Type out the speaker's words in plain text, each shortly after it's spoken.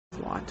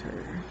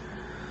water.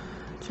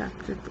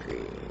 Chapter 3.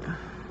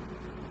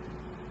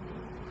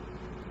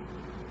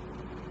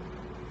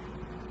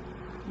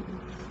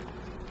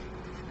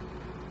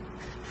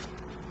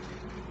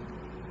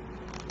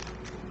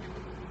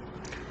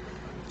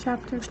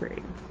 Chapter 3.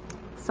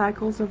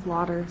 Cycles of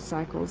water,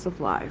 cycles of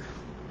life.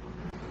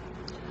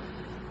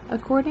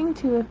 According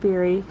to a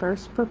theory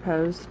first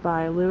proposed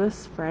by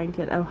Louis Frank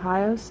at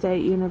Ohio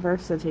State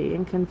University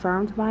and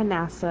confirmed by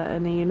NASA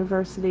and the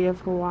University of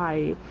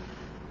Hawaii,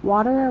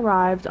 water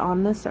arrived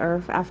on this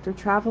Earth after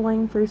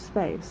traveling through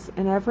space,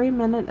 and every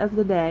minute of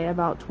the day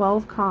about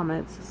 12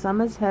 comets, some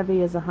as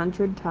heavy as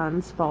 100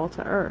 tons, fall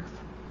to Earth.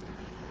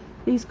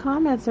 These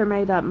comets are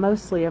made up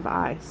mostly of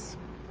ice.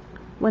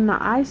 When the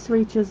ice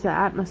reaches the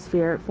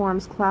atmosphere, it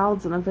forms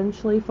clouds and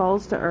eventually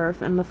falls to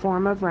Earth in the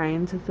form of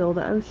rain to fill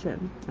the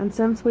ocean. And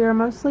since we are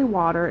mostly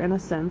water, in a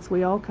sense,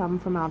 we all come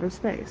from outer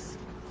space.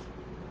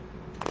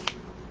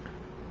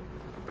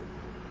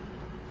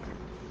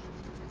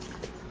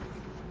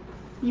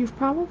 You've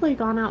probably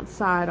gone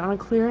outside on a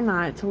clear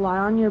night to lie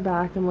on your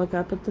back and look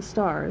up at the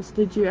stars.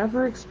 Did you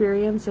ever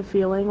experience a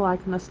feeling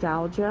like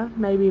nostalgia,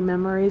 maybe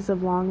memories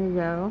of long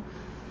ago?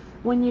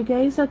 When you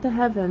gaze at the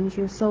heavens,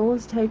 your soul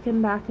is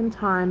taken back in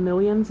time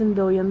millions and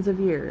billions of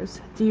years.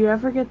 Do you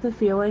ever get the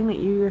feeling that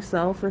you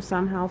yourself are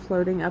somehow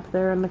floating up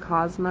there in the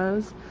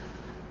cosmos,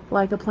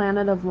 like a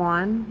planet of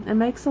one? It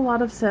makes a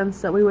lot of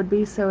sense that we would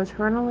be so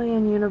eternally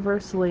and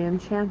universally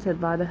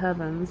enchanted by the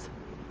heavens.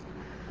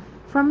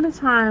 From the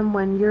time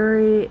when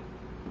Yuri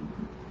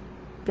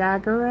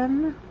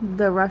Gagarin,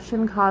 the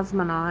Russian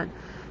cosmonaut,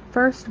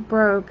 first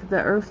broke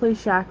the earthly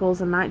shackles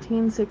in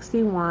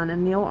 1961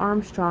 and Neil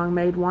Armstrong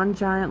made one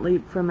giant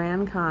leap for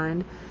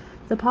mankind,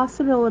 the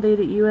possibility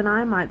that you and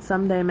I might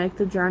someday make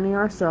the journey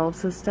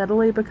ourselves has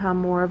steadily become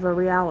more of a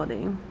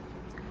reality.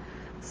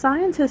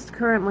 Scientists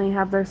currently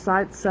have their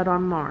sights set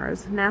on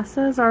Mars.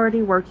 NASA is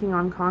already working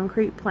on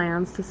concrete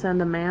plans to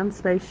send a manned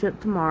spaceship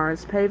to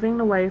Mars, paving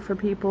the way for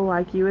people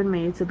like you and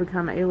me to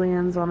become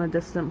aliens on a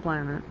distant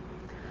planet.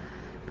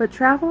 But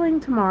traveling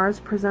to Mars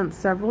presents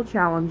several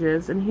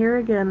challenges, and here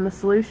again the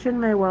solution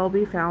may well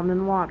be found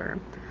in water.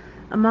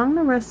 Among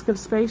the risks of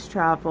space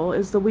travel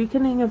is the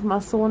weakening of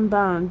muscle and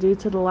bone due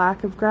to the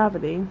lack of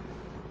gravity,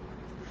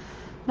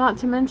 not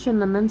to mention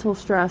the mental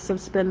stress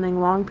of spending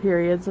long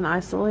periods in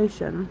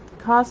isolation.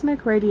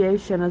 Cosmic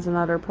radiation is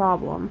another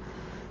problem.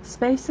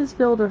 Space is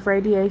filled with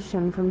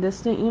radiation from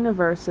distant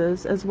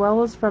universes as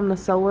well as from the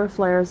solar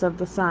flares of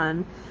the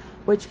sun,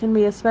 which can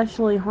be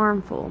especially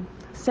harmful.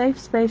 Safe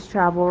space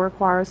travel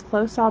requires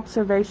close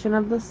observation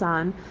of the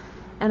sun,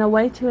 and a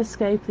way to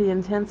escape the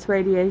intense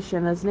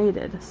radiation is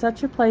needed.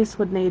 Such a place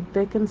would need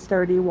thick and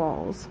sturdy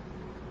walls.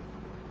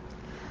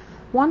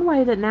 One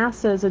way that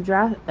NASA is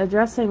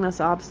addressing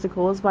this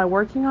obstacle is by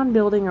working on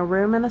building a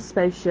room in a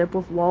spaceship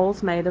with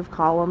walls made of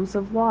columns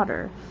of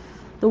water.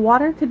 The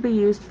water could be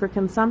used for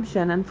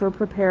consumption and for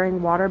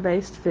preparing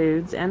water-based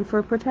foods and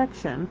for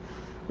protection.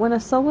 When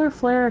a solar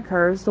flare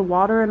occurs, the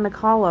water in the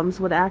columns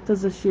would act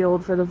as a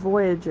shield for the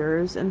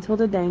voyagers until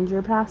the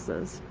danger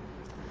passes.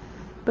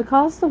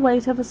 Because the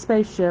weight of a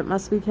spaceship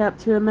must be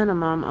kept to a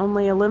minimum,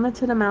 only a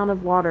limited amount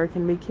of water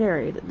can be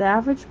carried. The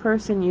average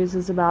person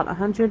uses about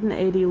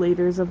 180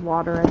 liters of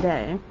water a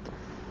day.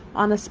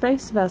 On a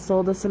space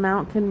vessel, this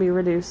amount can be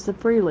reduced to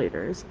 3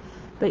 liters.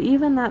 But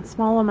even that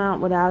small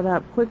amount would add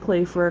up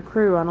quickly for a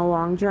crew on a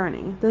long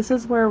journey. This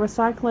is where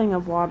recycling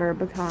of water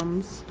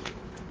becomes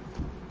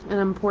an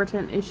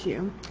important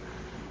issue.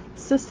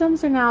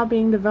 Systems are now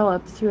being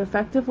developed to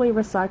effectively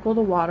recycle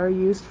the water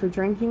used for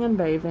drinking and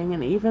bathing,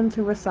 and even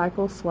to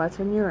recycle sweat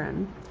and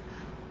urine.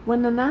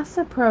 When the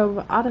NASA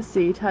probe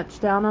Odyssey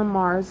touched down on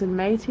Mars in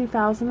May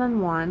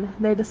 2001,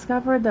 they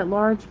discovered that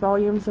large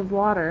volumes of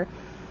water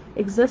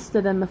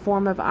existed in the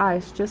form of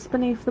ice just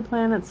beneath the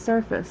planet's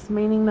surface,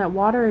 meaning that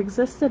water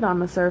existed on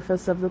the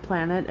surface of the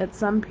planet at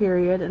some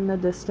period in the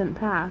distant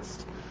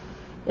past.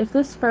 If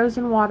this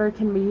frozen water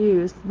can be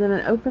used, then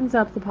it opens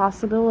up the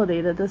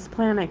possibility that this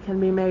planet can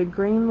be made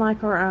green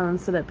like our own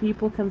so that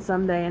people can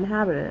someday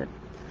inhabit it.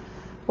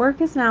 Work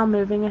is now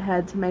moving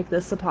ahead to make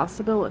this a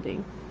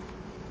possibility.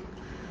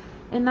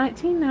 In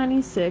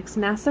 1996,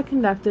 NASA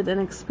conducted an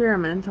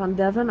experiment on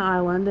Devon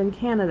Island in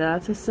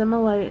Canada to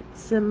simulate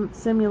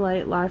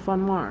life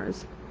on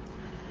Mars.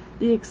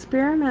 The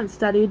experiment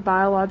studied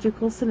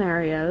biological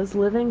scenarios,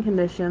 living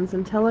conditions,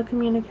 and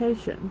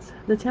telecommunications.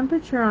 The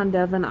temperature on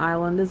Devon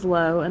Island is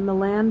low and the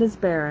land is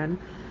barren,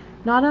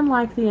 not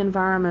unlike the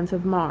environment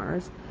of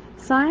Mars.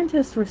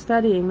 Scientists were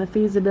studying the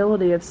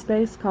feasibility of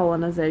space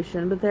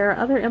colonization, but there are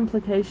other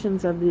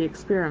implications of the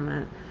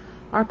experiment.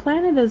 Our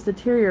planet is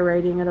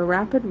deteriorating at a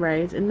rapid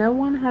rate, and no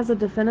one has a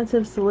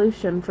definitive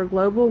solution for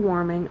global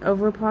warming,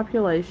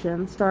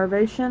 overpopulation,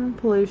 starvation,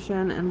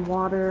 pollution, and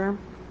water.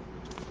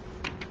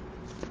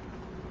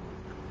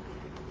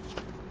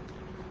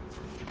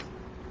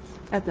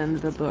 At the end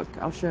of the book,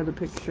 I'll show the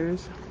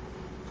pictures.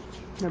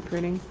 They're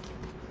pretty.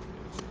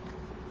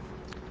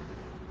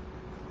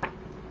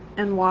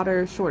 And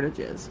water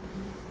shortages.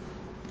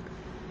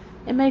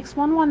 It makes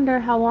one wonder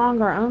how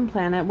long our own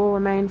planet will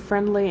remain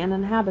friendly and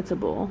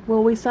inhabitable.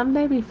 Will we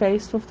someday be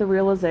faced with the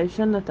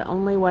realization that the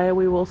only way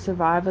we will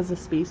survive as a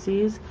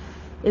species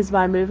is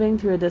by moving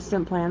to a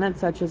distant planet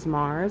such as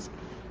Mars?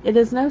 It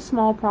is no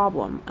small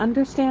problem.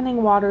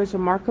 Understanding water's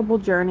remarkable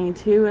journey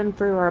to and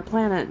through our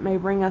planet may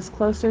bring us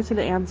closer to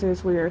the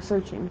answers we are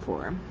searching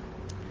for.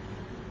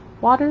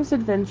 Water's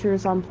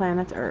adventures on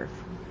planet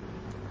Earth.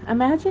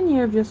 Imagine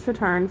you have just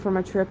returned from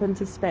a trip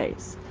into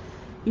space.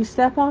 You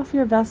step off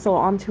your vessel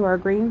onto our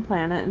green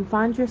planet and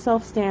find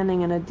yourself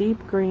standing in a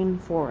deep green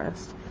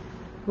forest.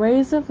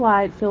 Rays of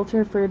light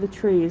filter through the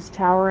trees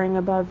towering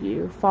above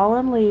you.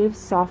 Fallen leaves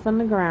soften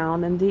the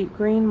ground, and deep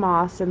green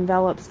moss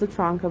envelops the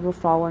trunk of a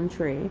fallen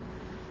tree.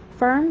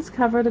 Ferns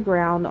cover the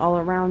ground all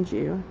around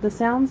you. The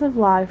sounds of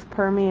life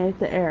permeate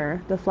the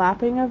air, the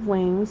flapping of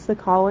wings, the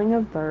calling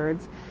of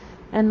birds,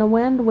 and the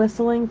wind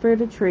whistling through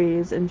the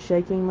trees and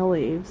shaking the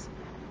leaves.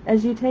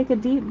 As you take a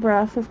deep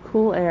breath of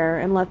cool air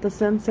and let the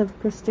sense of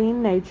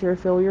pristine nature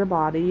fill your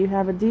body, you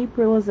have a deep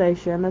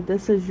realization that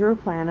this is your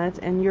planet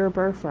and your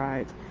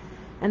birthright,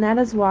 and that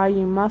is why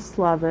you must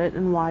love it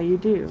and why you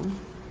do.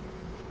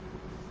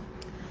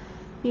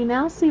 You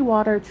now see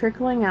water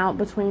trickling out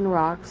between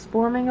rocks,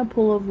 forming a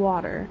pool of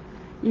water.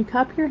 You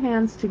cup your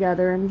hands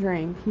together and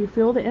drink. You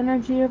feel the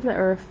energy of the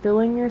earth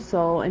filling your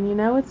soul, and you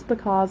know it's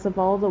because of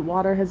all that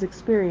water has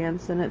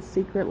experienced in its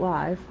secret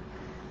life.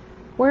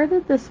 Where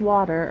did this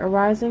water,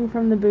 arising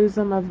from the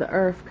bosom of the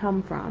earth,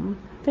 come from?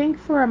 Think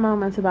for a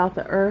moment about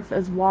the earth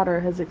as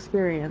water has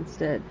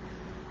experienced it.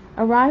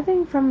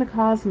 Arriving from the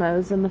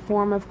cosmos in the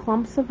form of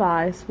clumps of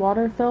ice,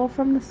 water fell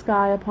from the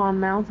sky upon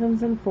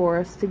mountains and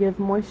forests to give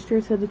moisture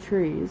to the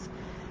trees.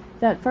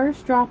 That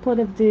first droplet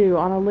of dew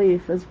on a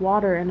leaf is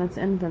water in its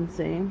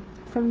infancy.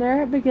 From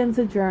there it begins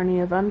a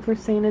journey of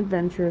unforeseen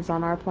adventures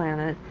on our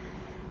planet.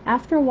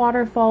 After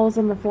water falls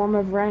in the form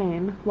of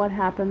rain, what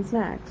happens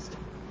next?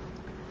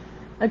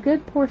 A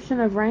good portion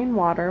of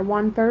rainwater,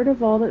 1/3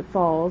 of all that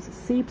falls,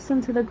 seeps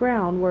into the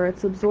ground where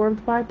it's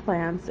absorbed by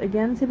plants,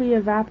 again to be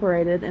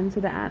evaporated into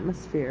the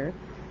atmosphere.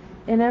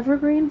 In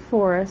evergreen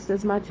forest,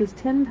 as much as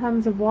 10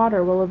 tons of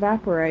water will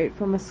evaporate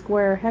from a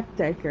square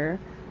hectare,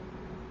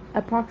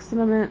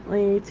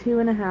 approximately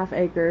 2.5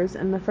 acres,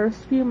 in the first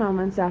few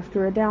moments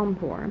after a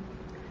downpour.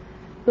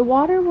 The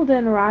water will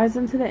then rise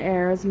into the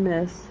air as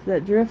mist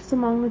that drifts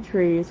among the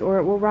trees, or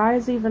it will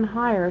rise even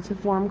higher to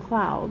form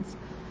clouds.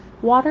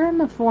 Water in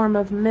the form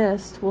of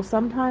mist will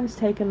sometimes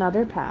take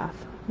another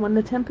path. When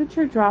the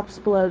temperature drops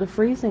below the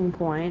freezing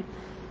point,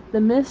 the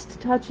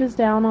mist touches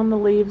down on the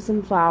leaves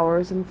and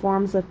flowers and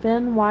forms a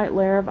thin white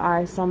layer of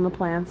ice on the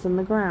plants in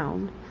the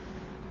ground.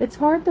 It's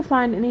hard to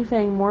find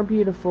anything more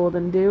beautiful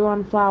than dew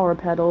on flower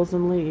petals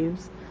and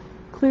leaves.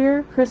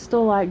 Clear,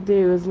 crystal-like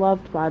dew is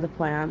loved by the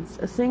plants.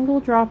 A single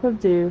drop of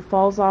dew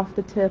falls off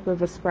the tip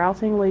of a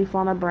sprouting leaf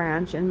on a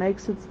branch and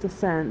makes its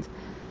descent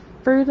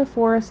through the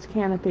forest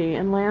canopy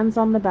and lands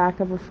on the back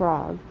of a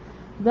frog.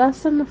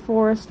 Thus in the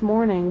forest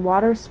morning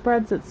water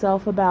spreads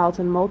itself about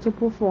in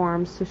multiple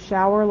forms to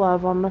shower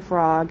love on the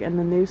frog and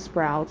the new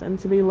sprout, and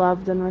to be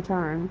loved in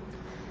return.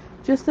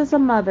 Just as a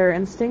mother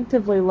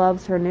instinctively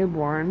loves her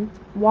newborn,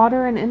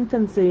 water in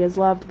infancy is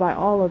loved by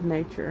all of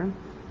nature.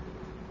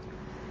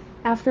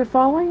 After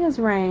falling as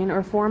rain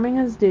or forming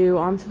as dew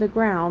onto the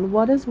ground,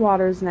 what is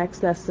water's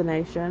next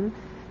destination?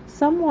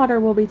 Some water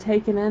will be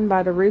taken in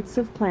by the roots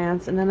of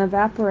plants and then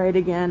evaporate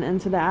again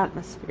into the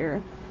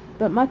atmosphere,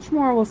 but much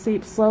more will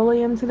seep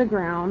slowly into the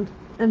ground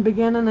and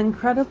begin an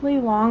incredibly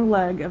long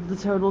leg of the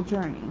total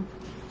journey.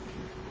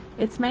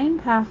 Its main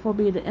path will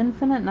be the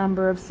infinite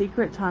number of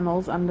secret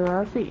tunnels under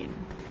our feet.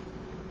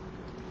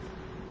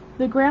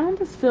 The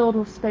ground is filled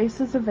with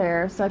spaces of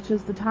air, such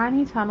as the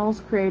tiny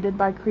tunnels created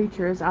by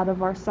creatures out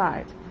of our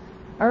sight.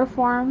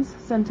 Earthworms,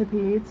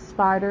 centipedes,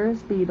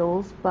 spiders,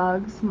 beetles,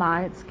 bugs,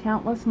 mites,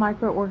 countless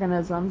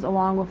microorganisms,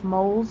 along with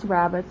moles,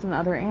 rabbits, and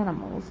other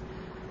animals.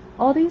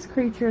 All these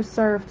creatures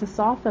serve to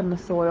soften the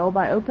soil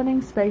by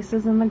opening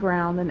spaces in the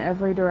ground in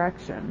every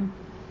direction.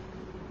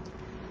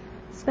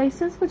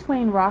 Spaces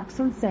between rocks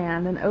and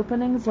sand, and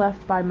openings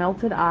left by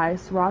melted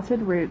ice,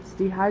 rotted roots,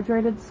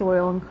 dehydrated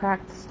soil, and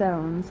cracked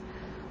stones,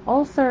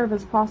 all serve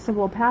as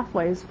possible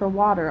pathways for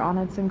water on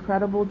its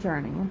incredible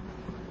journey.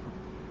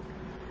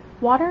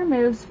 Water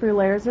moves through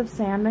layers of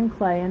sand and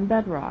clay and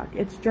bedrock.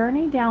 Its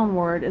journey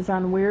downward is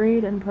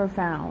unwearied and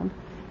profound.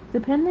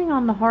 Depending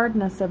on the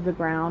hardness of the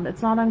ground,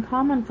 it's not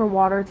uncommon for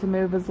water to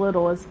move as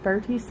little as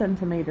 30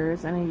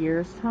 centimeters in a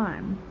year's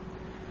time.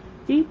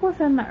 Deep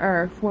within the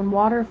earth, when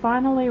water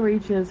finally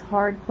reaches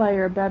hard clay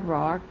or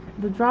bedrock,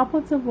 the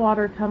droplets of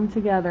water come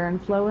together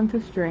and flow into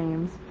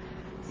streams,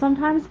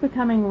 sometimes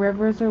becoming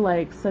rivers or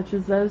lakes, such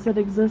as those that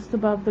exist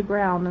above the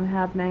ground and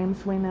have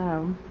names we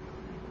know.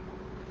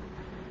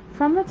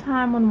 From the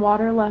time when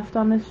water left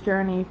on this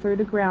journey through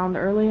the ground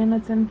early in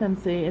its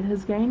infancy, it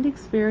has gained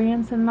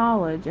experience and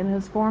knowledge, and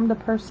has formed a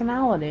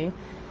personality,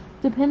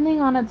 depending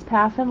on its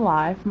path in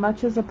life,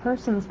 much as a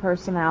person's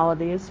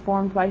personality is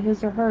formed by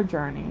his or her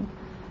journey.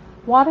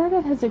 Water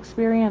that has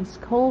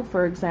experienced coal,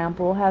 for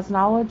example, has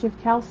knowledge of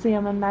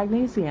calcium and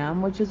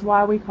magnesium, which is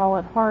why we call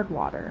it hard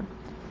water.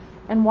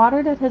 And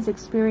water that has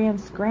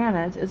experienced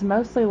granite is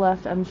mostly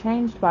left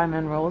unchanged by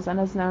minerals and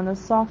is known as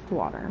soft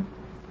water.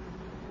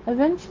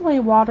 Eventually,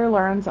 water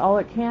learns all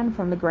it can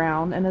from the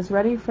ground and is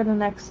ready for the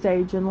next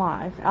stage in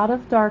life. Out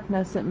of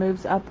darkness it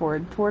moves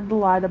upward, toward the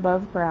light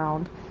above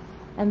ground,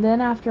 and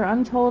then after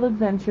untold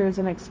adventures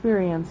and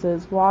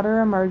experiences, water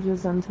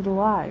emerges into the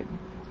light.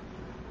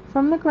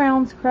 From the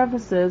ground's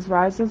crevices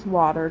rises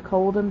water,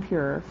 cold and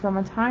pure. From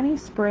a tiny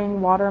spring,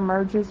 water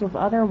merges with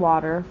other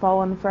water,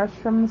 fallen fresh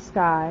from the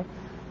sky,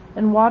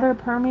 and water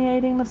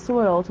permeating the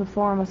soil to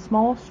form a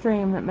small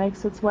stream that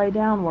makes its way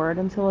downward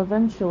until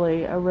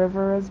eventually a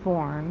river is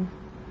born.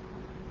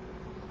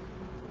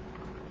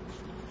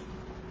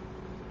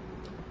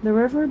 The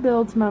river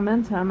builds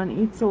momentum and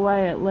eats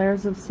away at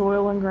layers of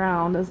soil and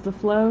ground as the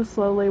flow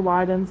slowly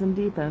widens and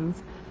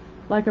deepens,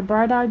 like a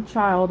bright-eyed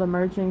child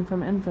emerging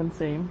from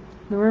infancy.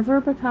 The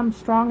river becomes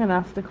strong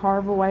enough to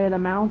carve away at a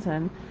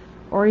mountain,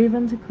 or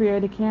even to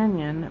create a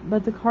canyon,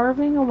 but the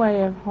carving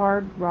away of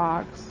hard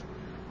rocks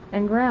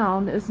and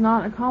ground is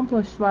not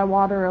accomplished by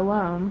water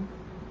alone.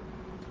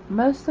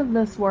 Most of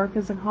this work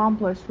is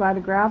accomplished by the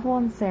gravel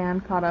and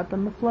sand caught up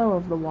in the flow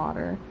of the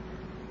water.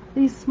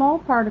 These small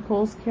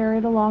particles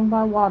carried along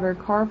by water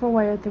carve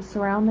away at the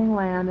surrounding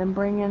land and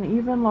bring in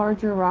even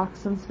larger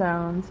rocks and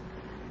stones,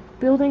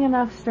 building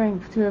enough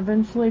strength to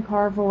eventually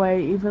carve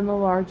away even the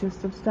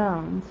largest of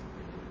stones.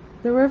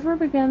 The river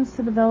begins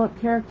to develop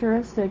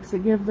characteristics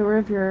that give the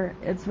river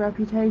its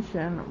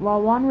reputation.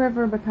 While one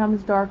river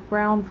becomes dark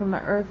brown from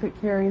the earth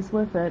it carries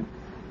with it,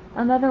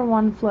 another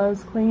one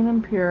flows clean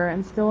and pure,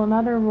 and still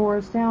another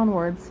roars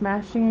downward,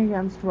 smashing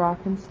against rock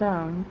and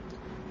stone.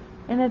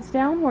 In its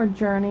downward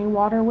journey,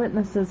 water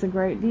witnesses a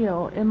great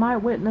deal. It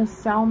might witness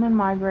salmon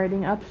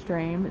migrating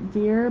upstream,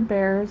 deer,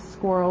 bears,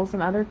 squirrels,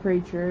 and other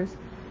creatures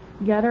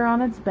gather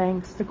on its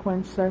banks to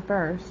quench their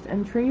thirst,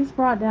 and trees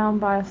brought down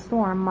by a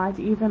storm might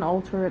even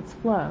alter its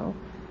flow.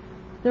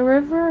 The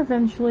river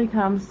eventually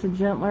comes to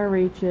gentler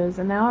reaches,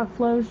 and now it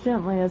flows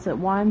gently as it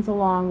winds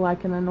along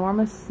like an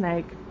enormous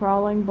snake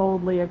crawling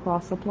boldly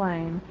across a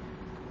plain.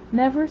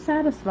 Never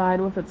satisfied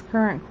with its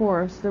current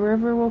course, the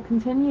river will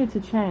continue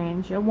to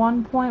change, at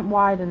one point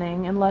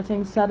widening and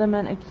letting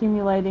sediment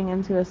accumulating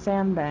into a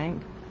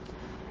sandbank,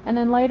 and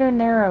then later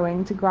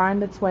narrowing to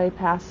grind its way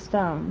past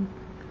stone.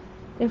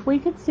 If we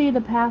could see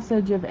the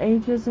passage of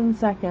ages in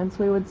seconds,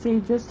 we would see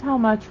just how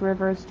much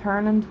rivers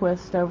turn and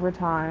twist over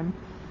time.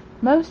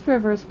 Most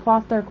rivers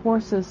plot their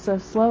courses so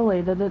slowly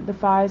that it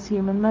defies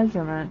human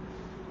measurement,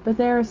 but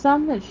there are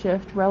some that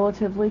shift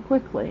relatively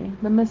quickly.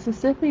 The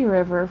Mississippi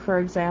River, for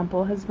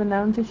example, has been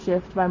known to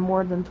shift by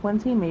more than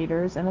 20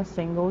 meters in a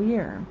single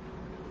year.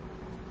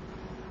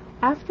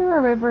 After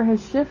a river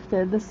has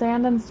shifted, the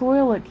sand and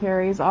soil it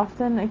carries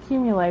often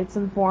accumulates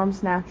and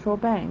forms natural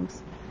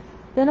banks.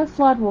 Then a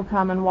flood will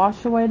come and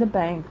wash away the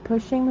bank,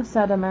 pushing the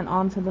sediment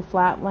onto the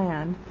flat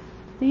land.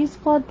 These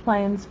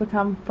floodplains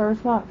become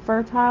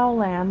fertile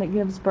land that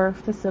gives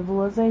birth to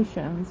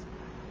civilizations.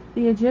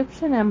 The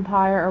Egyptian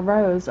Empire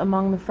arose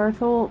among the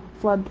fertile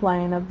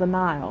floodplain of the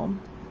Nile.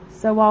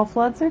 So while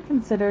floods are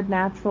considered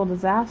natural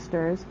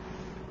disasters,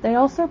 they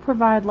also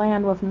provide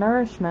land with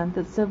nourishment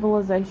that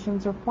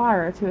civilizations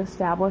require to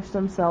establish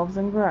themselves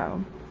and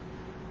grow.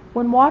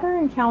 When water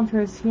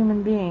encounters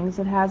human beings,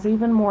 it has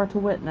even more to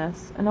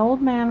witness. An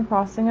old man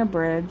crossing a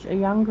bridge, a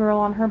young girl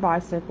on her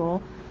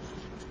bicycle,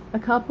 a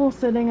couple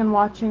sitting and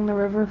watching the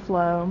river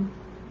flow.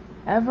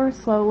 Ever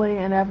slowly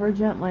and ever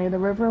gently, the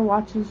river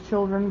watches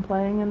children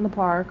playing in the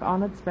park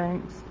on its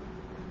banks,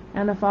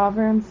 and a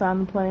father and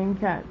son playing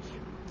catch.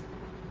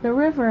 The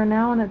river,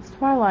 now in its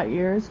twilight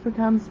years,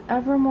 becomes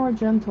ever more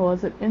gentle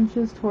as it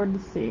inches toward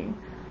the sea.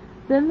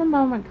 Then the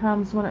moment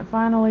comes when it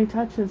finally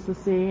touches the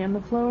sea, and the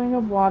flowing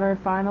of water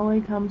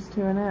finally comes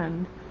to an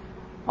end.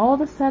 All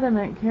the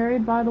sediment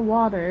carried by the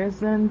water is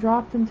then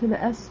dropped into the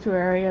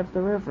estuary of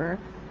the river.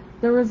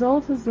 The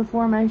result is the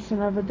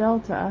formation of a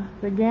delta.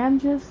 The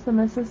Ganges, the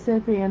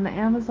Mississippi, and the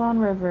Amazon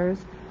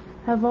rivers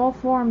have all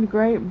formed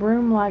great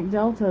broom-like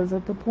deltas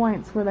at the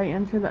points where they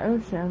enter the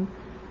ocean.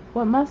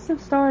 What must have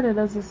started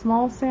as a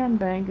small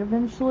sandbank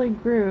eventually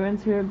grew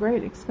into a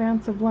great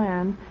expanse of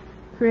land,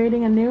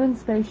 creating a new and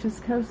spacious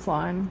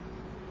coastline.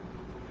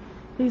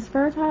 These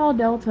fertile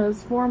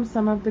deltas form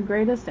some of the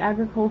greatest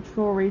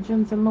agricultural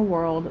regions in the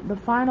world, the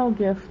final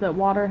gift that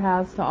water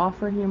has to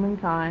offer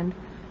humankind,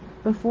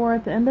 before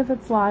at the end of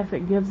its life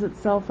it gives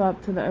itself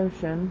up to the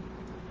ocean.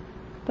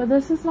 But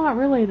this is not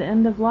really the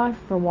end of life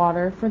for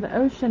water, for the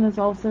ocean is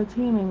also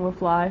teeming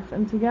with life,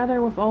 and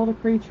together with all the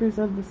creatures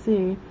of the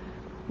sea,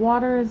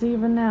 water is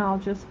even now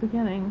just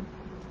beginning.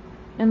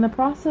 In the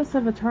process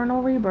of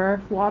eternal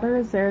rebirth, water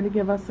is there to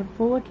give us a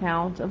full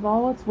account of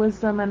all its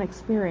wisdom and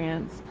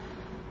experience.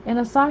 In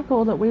a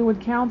cycle that we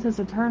would count as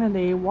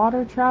eternity,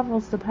 water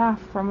travels the path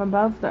from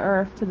above the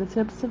earth to the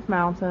tips of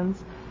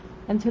mountains,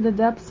 and to the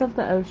depths of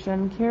the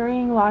ocean,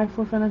 carrying life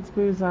within its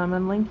bosom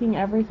and linking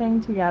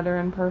everything together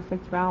in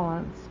perfect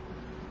balance.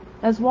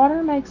 As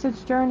water makes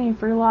its journey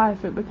through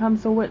life, it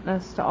becomes a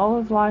witness to all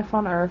of life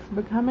on earth,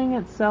 becoming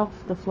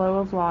itself the flow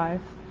of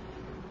life.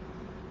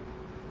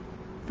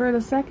 For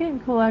the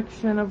second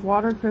collection of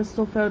water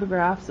crystal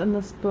photographs in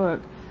this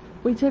book,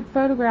 we took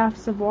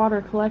photographs of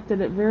water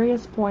collected at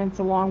various points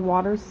along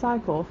water's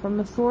cycle, from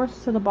the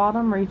source to the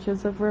bottom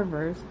reaches of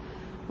rivers.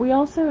 We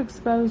also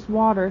exposed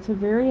water to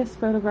various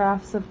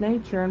photographs of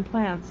nature and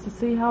plants to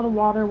see how the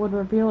water would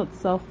reveal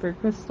itself through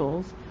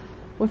crystals.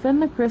 Within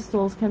the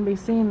crystals can be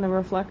seen the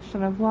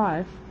reflection of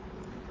life.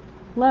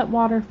 Let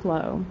water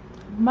flow.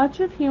 Much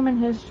of human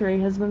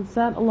history has been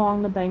set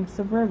along the banks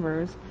of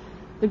rivers.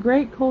 The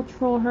great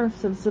cultural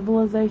hearths of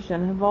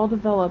civilization have all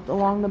developed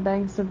along the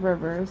banks of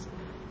rivers.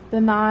 The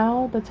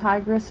Nile, the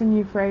Tigris and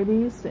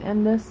Euphrates, the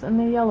Indus and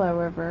the Yellow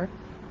River,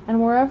 and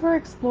wherever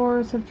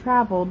explorers have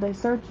traveled, they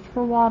searched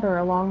for water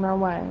along their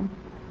way.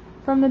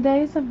 From the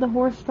days of the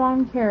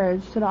horse-drawn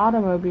carriage to the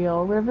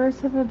automobile,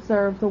 rivers have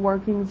observed the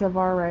workings of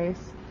our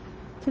race.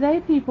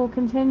 Today people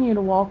continue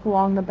to walk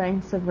along the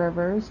banks of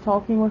rivers,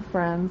 talking with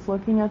friends,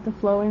 looking at the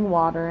flowing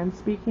water, and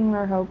speaking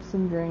their hopes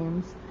and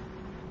dreams.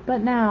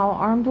 But now,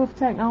 armed with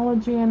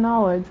technology and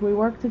knowledge, we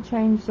work to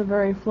change the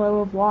very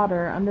flow of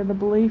water under the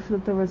belief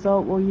that the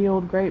result will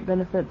yield great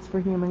benefits for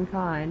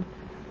humankind.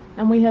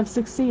 And we have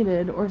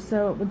succeeded, or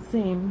so it would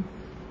seem.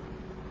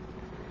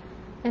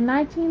 In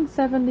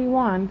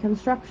 1971,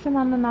 construction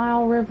on the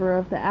Nile River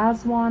of the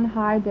Aswan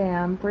High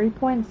Dam,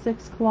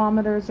 3.6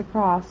 kilometers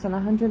across and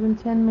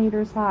 110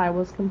 meters high,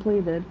 was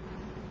completed.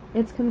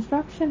 Its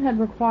construction had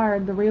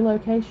required the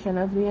relocation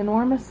of the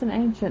enormous and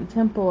ancient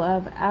temple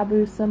of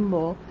Abu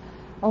Simbel,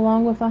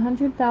 along with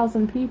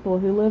 100,000 people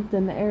who lived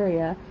in the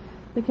area.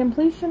 The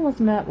completion was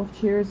met with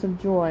cheers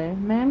of joy.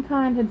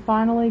 Mankind had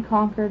finally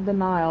conquered the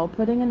Nile,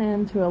 putting an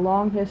end to a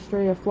long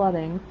history of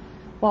flooding,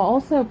 while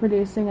also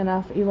producing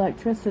enough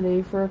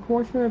electricity for a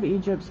quarter of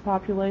Egypt's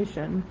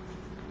population.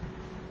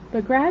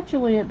 But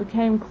gradually it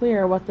became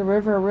clear what the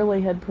river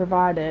really had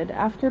provided.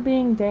 After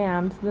being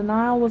dammed, the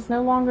Nile was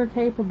no longer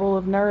capable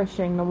of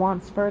nourishing the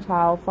once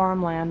fertile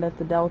farmland at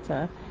the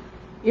delta.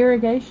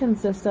 Irrigation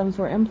systems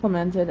were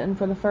implemented, and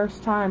for the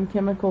first time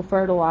chemical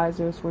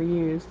fertilizers were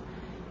used.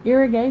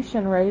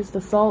 Irrigation raised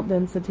the salt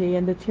density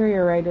and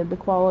deteriorated the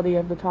quality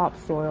of the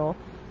topsoil.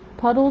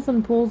 Puddles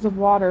and pools of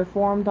water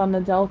formed on the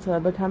delta,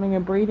 becoming a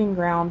breeding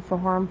ground for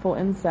harmful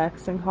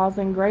insects and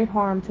causing great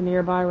harm to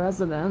nearby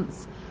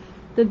residents.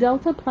 The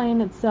delta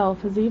plain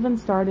itself has even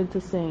started to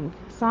sink.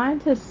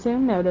 Scientists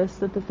soon noticed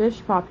that the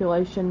fish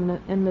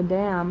population in the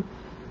dam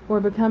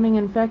were becoming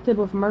infected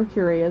with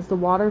mercury as the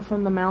water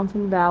from the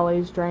mountain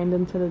valleys drained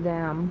into the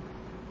dam.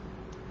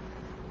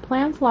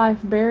 Plant life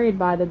buried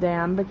by the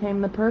dam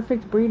became the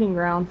perfect breeding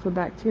ground for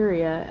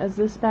bacteria. As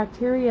this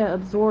bacteria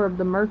absorbed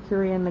the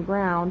mercury in the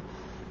ground,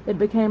 it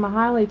became a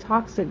highly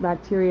toxic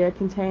bacteria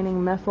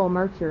containing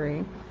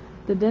methylmercury.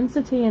 The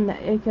density in the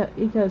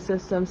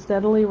ecosystem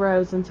steadily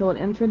rose until it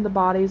entered the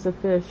bodies of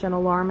fish in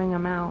alarming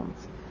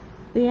amounts.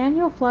 The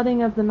annual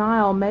flooding of the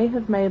Nile may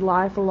have made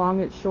life along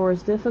its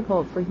shores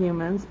difficult for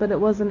humans, but it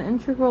was an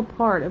integral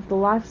part of the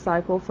life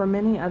cycle for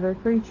many other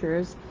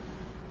creatures.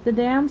 The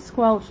dam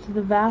squelched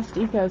the vast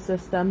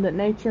ecosystem that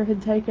nature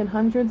had taken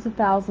hundreds of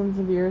thousands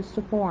of years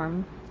to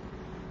form.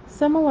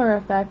 Similar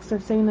effects are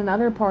seen in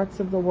other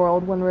parts of the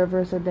world when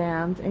rivers are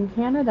dammed. In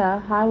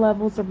Canada, high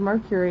levels of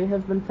mercury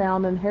have been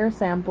found in hair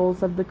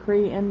samples of the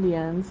Cree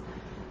Indians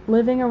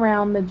living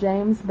around the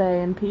James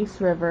Bay and Peace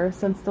River,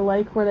 since the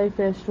lake where they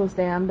fished was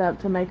dammed up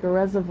to make a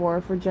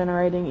reservoir for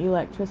generating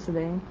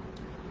electricity.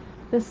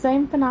 This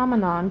same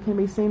phenomenon can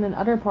be seen in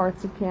other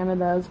parts of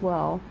Canada as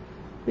well.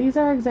 These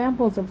are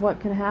examples of what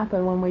can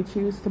happen when we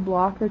choose to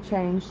block or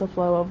change the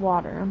flow of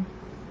water.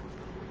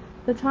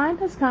 The time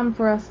has come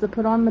for us to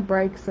put on the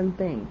brakes and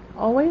think.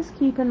 Always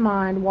keep in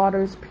mind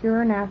water's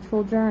pure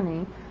natural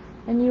journey,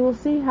 and you will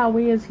see how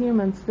we as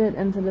humans fit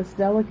into this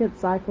delicate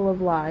cycle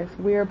of life.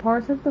 We are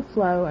part of the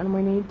flow, and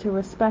we need to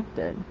respect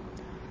it.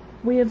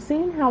 We have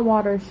seen how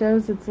water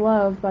shows its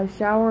love by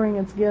showering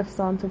its gifts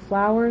onto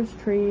flowers,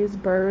 trees,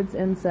 birds,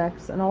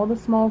 insects, and all the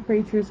small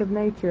creatures of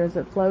nature as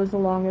it flows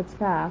along its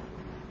path.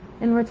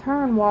 In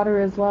return, water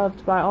is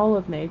loved by all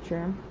of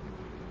nature.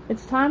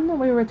 It's time that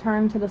we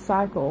return to the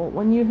cycle.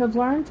 When you have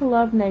learned to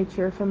love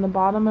nature from the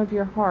bottom of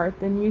your heart,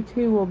 then you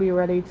too will be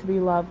ready to be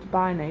loved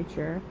by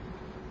nature.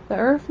 The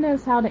earth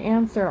knows how to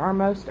answer our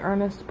most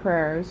earnest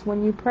prayers.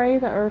 When you pray,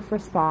 the earth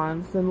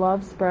responds, then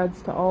love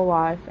spreads to all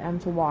life and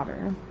to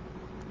water.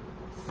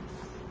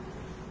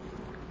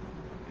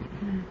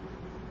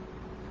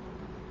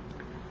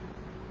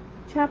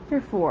 Chapter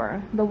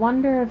 4. The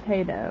Wonder of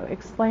Hado,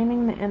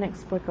 Explaining the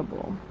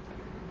Inexplicable.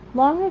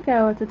 Long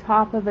ago, at the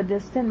top of a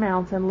distant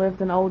mountain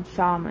lived an old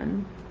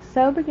shaman.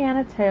 So began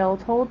a tale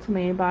told to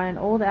me by an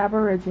old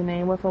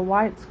aborigine with a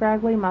white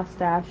scraggly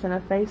mustache and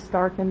a face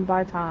darkened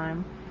by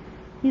time.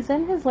 He's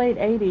in his late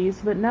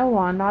 80s, but no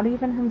one, not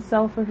even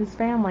himself or his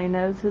family,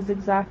 knows his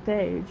exact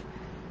age.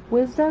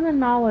 Wisdom and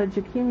knowledge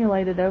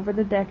accumulated over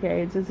the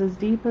decades is as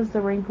deep as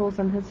the wrinkles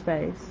in his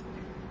face.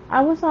 I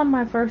was on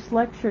my first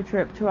lecture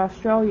trip to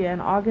Australia in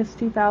August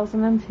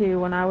 2002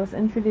 when I was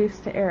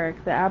introduced to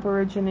Eric, the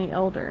Aborigine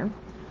elder.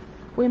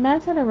 We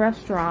met at a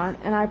restaurant,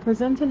 and I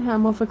presented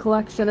him with a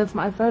collection of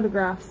my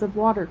photographs of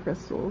water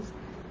crystals.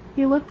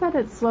 He looked at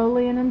it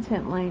slowly and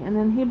intently, and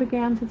then he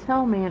began to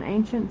tell me an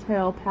ancient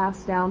tale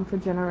passed down for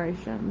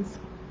generations.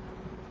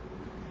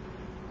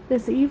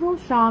 This evil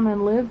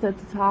shaman lived at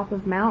the top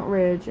of Mount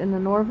Ridge in the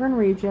northern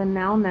region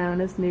now known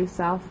as New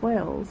South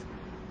Wales.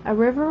 A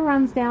river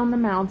runs down the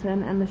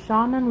mountain, and the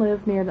shaman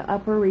lived near the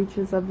upper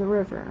reaches of the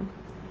river.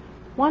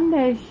 One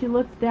day she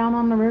looked down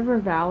on the river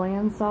valley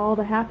and saw all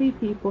the happy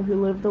people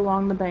who lived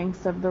along the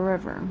banks of the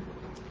river.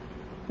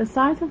 The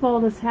sight of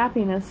all this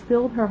happiness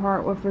filled her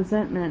heart with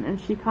resentment,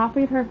 and she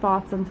copied her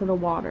thoughts into the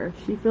water.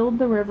 She filled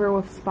the river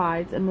with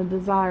spite and the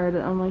desire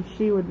that only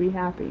she would be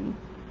happy.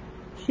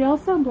 She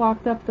also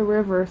blocked up the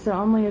river so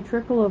only a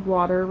trickle of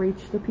water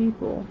reached the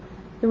people.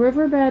 The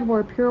riverbed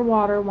where pure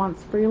water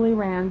once freely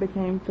ran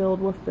became filled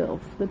with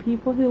filth. The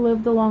people who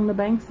lived along the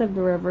banks of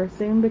the river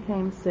soon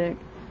became sick,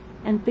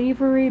 and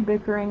thievery,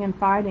 bickering, and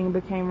fighting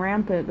became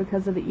rampant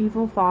because of the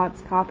evil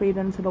thoughts copied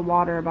into the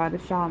water by the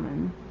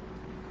shaman.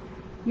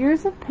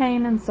 Years of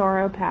pain and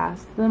sorrow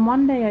passed. Then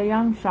one day a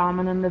young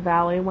shaman in the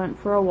valley went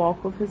for a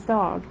walk with his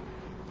dog.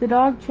 The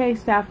dog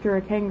chased after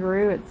a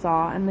kangaroo it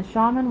saw, and the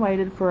shaman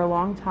waited for a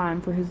long time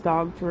for his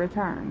dog to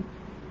return.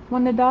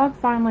 When the dog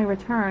finally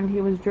returned,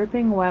 he was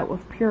dripping wet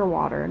with pure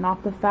water,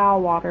 not the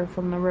foul water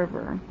from the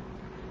river.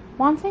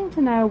 Wanting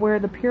to know where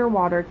the pure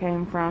water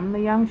came from,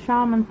 the young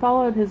shaman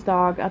followed his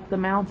dog up the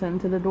mountain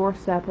to the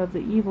doorstep of the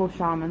evil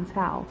shaman's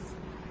house.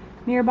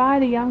 Nearby,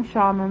 the young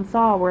shaman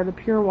saw where the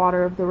pure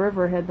water of the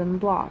river had been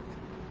blocked.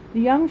 The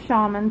young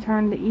shaman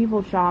turned the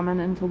evil shaman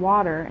into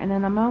water, and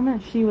in a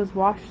moment she was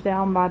washed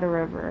down by the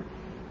river.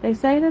 They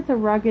say that the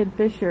rugged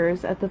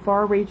fissures at the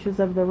far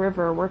reaches of the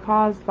river were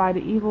caused by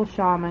the evil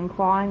shaman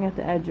clawing at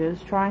the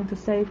edges, trying to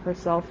save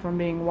herself from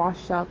being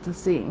washed out to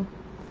sea.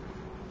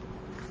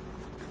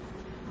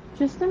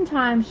 Just in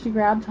time, she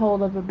grabbed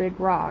hold of a big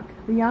rock.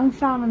 The young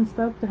shaman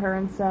spoke to her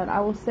and said,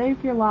 "I will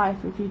save your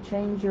life if you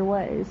change your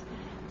ways.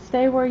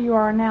 Stay where you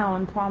are now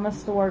and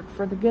promise to work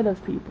for the good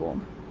of people."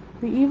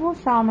 The evil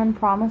shaman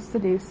promised to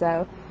do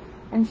so,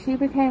 and she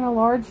became a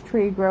large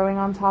tree growing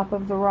on top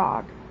of the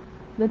rock.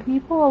 The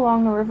people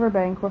along the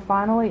riverbank were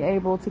finally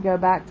able to go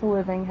back to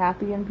living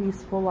happy and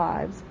peaceful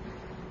lives.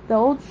 The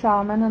old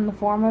shaman, in the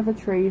form of a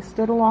tree,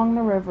 stood along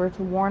the river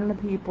to warn the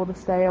people to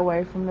stay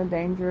away from the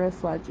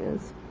dangerous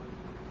ledges.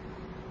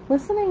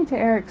 Listening to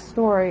Eric's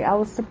story, I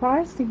was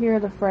surprised to hear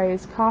the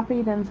phrase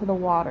 "copied into the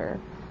water."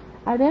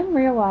 I then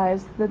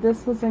realized that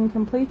this was in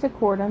complete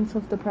accordance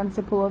with the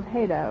principle of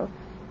Hato.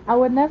 I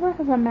would never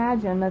have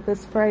imagined that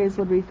this phrase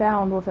would be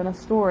found within a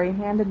story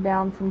handed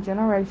down from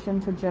generation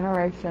to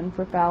generation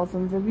for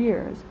thousands of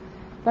years.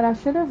 But I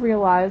should have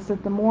realized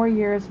that the more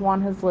years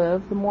one has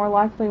lived, the more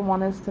likely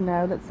one is to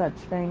know that such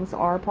things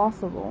are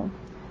possible.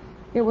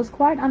 It was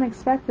quite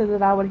unexpected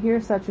that I would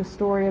hear such a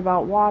story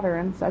about water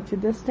in such a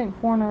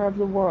distant corner of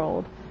the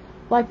world.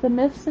 Like the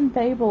myths and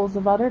fables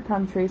of other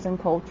countries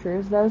and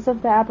cultures, those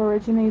of the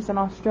Aborigines in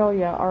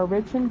Australia are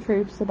rich in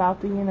truths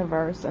about the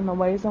universe and the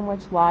ways in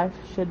which life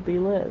should be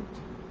lived.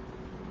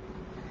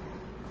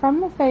 From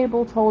the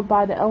fable told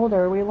by the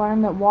elder, we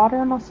learn that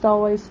water must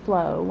always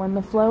flow. When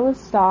the flow is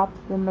stopped,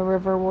 then the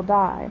river will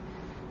die.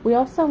 We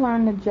also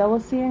learn that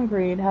jealousy and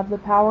greed have the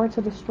power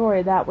to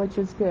destroy that which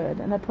is good,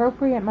 an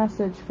appropriate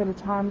message for the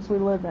times we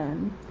live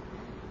in.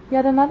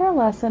 Yet another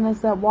lesson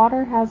is that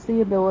water has the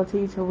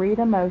ability to read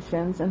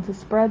emotions and to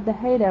spread the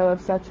halo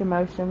of such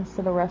emotions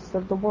to the rest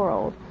of the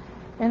world.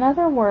 In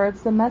other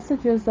words, the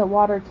messages that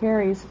water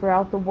carries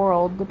throughout the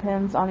world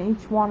depends on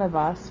each one of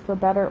us, for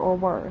better or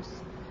worse.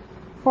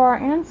 For our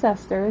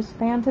ancestors,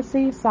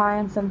 fantasy,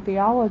 science, and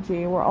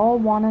theology were all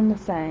one and the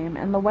same,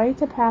 and the way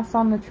to pass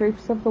on the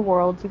truths of the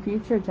world to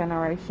future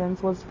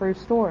generations was through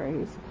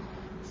stories.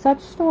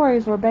 Such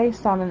stories were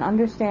based on an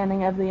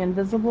understanding of the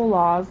invisible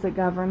laws that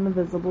govern the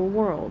visible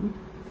world.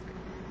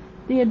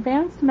 The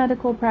advanced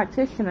medical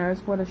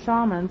practitioners were the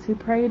shamans who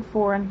prayed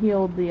for and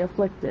healed the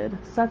afflicted.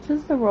 Such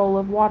is the role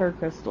of water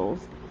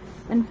crystals.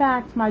 In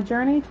fact, my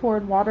journey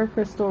toward water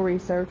crystal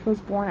research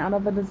was born out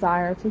of a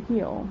desire to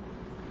heal.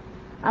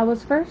 I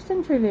was first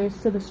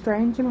introduced to the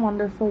strange and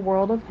wonderful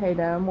world of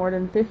Hato more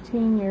than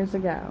 15 years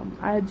ago.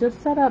 I had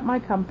just set up my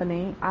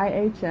company,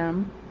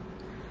 IHM,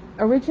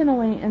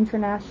 originally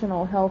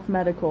International Health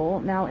Medical,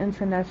 now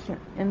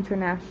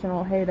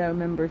International Hato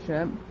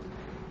membership,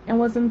 and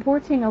was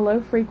importing a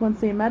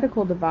low-frequency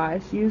medical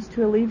device used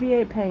to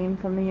alleviate pain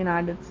from the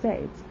United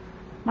States.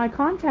 My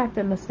contact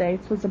in the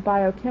States was a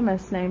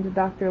biochemist named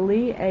Dr.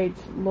 Lee H.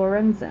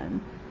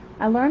 Lorenzen.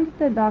 I learned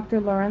that Dr.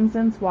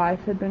 Lorenzen's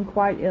wife had been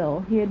quite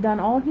ill. He had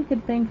done all he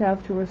could think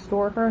of to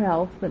restore her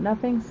health, but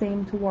nothing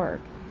seemed to work.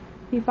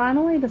 He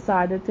finally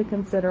decided to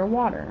consider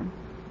water.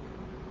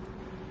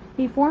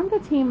 He formed a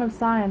team of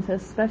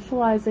scientists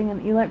specializing in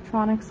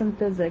electronics and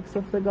physics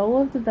with the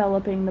goal of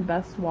developing the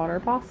best water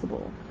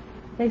possible.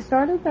 They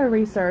started their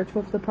research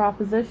with the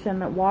proposition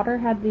that water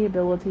had the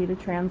ability to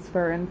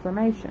transfer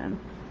information.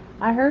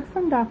 I heard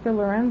from Dr.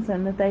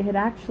 Lorenzen that they had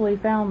actually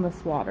found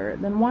this water.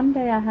 Then one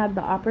day I had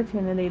the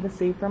opportunity to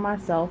see for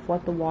myself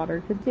what the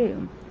water could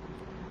do.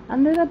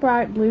 Under the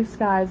bright blue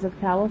skies of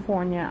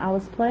California, I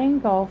was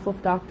playing golf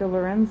with Dr.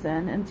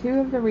 Lorenzen and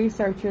two of the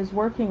researchers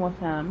working with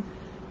him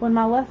when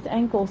my left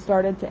ankle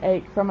started to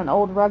ache from an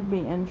old rugby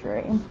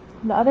injury.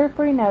 The other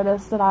three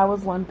noticed that I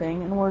was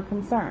limping and were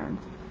concerned.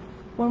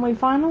 When we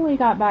finally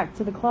got back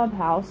to the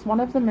clubhouse,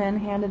 one of the men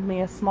handed me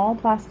a small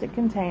plastic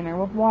container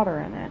with water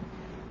in it.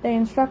 They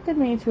instructed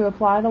me to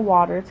apply the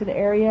water to the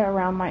area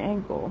around my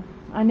ankle.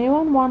 I knew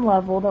on one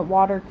level that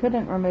water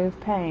couldn't remove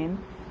pain,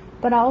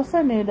 but I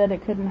also knew that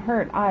it couldn't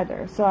hurt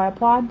either, so I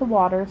applied the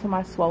water to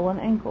my swollen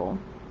ankle.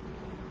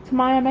 To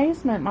my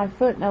amazement, my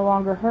foot no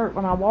longer hurt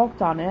when I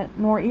walked on it,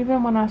 nor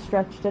even when I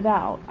stretched it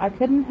out. I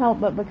couldn't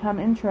help but become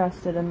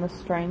interested in this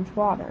strange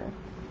water.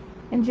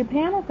 In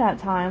Japan at that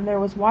time,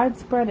 there was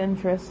widespread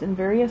interest in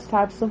various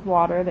types of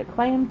water that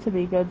claimed to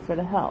be good for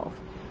the health.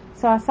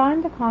 So I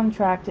signed a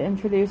contract to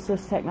introduce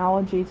this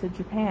technology to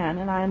Japan,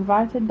 and I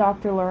invited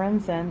Dr.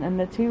 Lorenzen and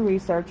the two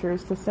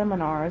researchers to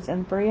seminars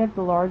in 3 of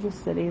the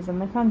largest cities in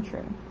the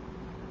country.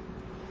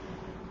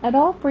 At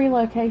all 3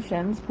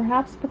 locations,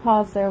 perhaps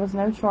because there was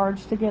no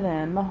charge to get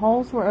in, the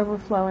halls were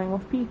overflowing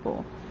with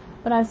people.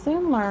 But I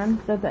soon learned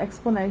that the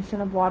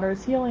explanation of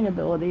water's healing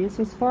abilities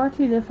was far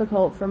too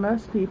difficult for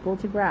most people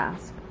to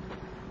grasp.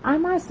 I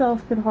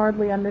myself could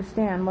hardly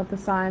understand what the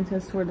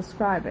scientists were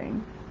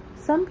describing.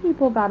 Some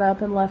people got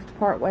up and left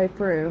partway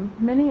through.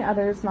 Many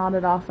others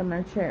nodded off in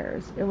their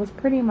chairs. It was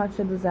pretty much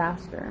a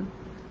disaster.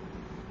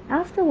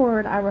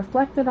 Afterward, I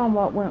reflected on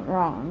what went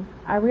wrong.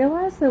 I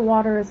realized that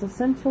water is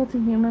essential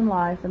to human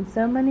life in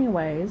so many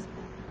ways,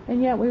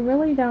 and yet we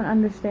really don't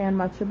understand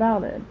much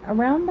about it.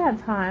 Around that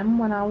time,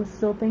 when I was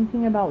still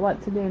thinking about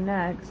what to do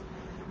next,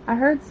 I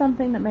heard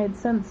something that made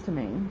sense to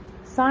me.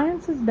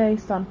 Science is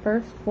based on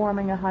first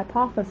forming a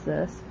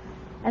hypothesis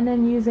and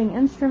then using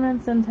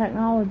instruments and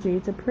technology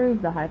to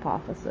prove the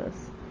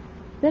hypothesis.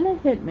 Then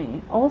it hit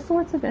me. All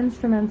sorts of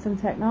instruments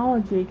and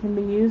technology can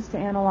be used to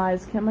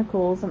analyze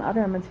chemicals and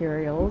other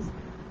materials,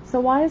 so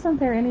why isn't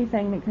there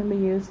anything that can be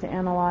used to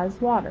analyze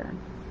water?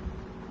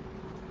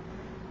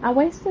 I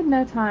wasted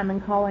no time in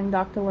calling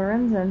Dr.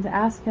 Lorenzen to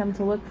ask him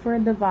to look for a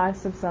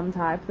device of some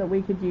type that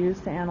we could use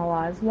to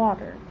analyze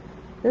water.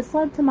 This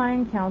led to my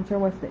encounter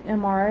with the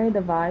MRA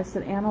device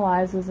that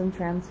analyzes and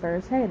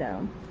transfers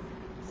HADO.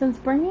 Since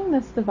bringing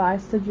this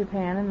device to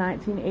Japan in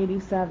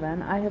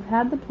 1987, I have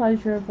had the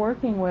pleasure of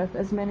working with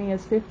as many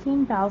as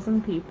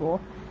 15,000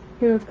 people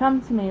who have come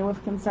to me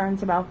with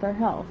concerns about their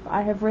health.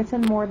 I have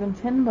written more than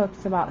 10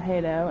 books about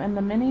HADO and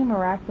the many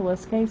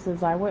miraculous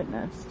cases I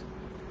witnessed.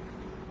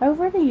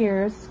 Over the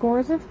years,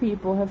 scores of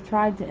people have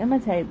tried to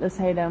imitate this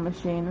HADO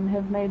machine and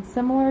have made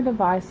similar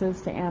devices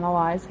to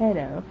analyze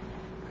HADO,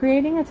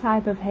 creating a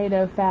type of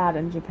HADO fad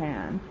in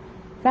Japan.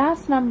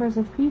 Vast numbers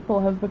of people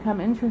have become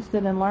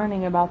interested in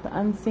learning about the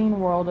unseen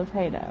world of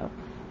HADO.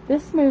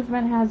 This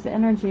movement has the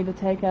energy to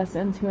take us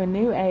into a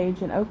new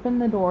age and open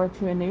the door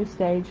to a new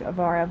stage of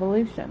our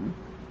evolution.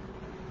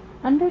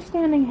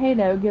 Understanding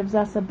HADO gives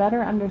us a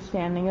better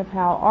understanding of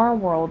how our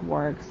world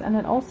works, and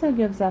it also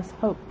gives us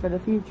hope for the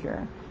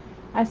future.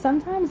 I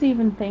sometimes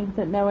even think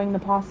that knowing the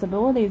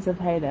possibilities of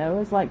HADO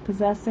is like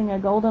possessing a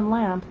golden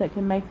lamp that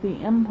can make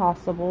the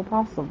impossible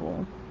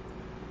possible.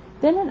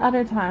 Then at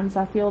other times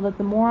I feel that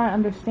the more I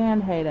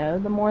understand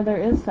HADO, the more there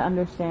is to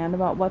understand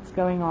about what's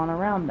going on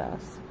around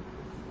us.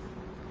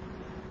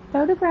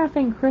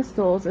 Photographing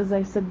crystals is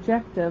a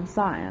subjective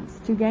science.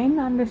 To gain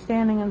the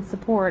understanding and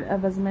support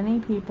of as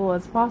many people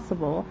as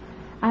possible,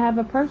 I have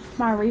approached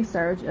my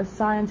research as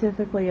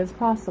scientifically as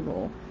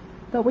possible.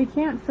 But we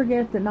can't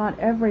forget that not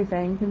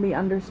everything can be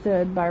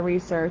understood by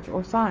research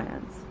or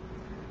science.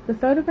 The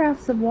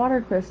photographs of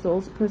water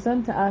crystals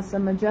present to us a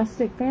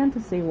majestic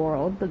fantasy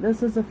world, but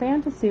this is a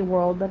fantasy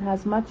world that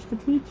has much to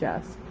teach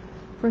us,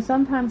 for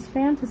sometimes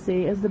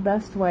fantasy is the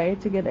best way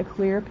to get a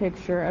clear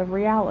picture of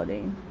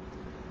reality.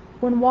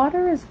 When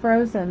water is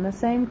frozen, the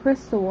same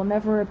crystal will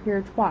never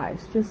appear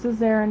twice, just as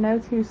there are no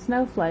 2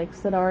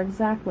 snowflakes that are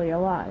exactly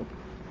alike.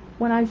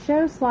 When I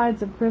show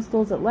slides of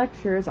crystals at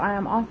lectures, I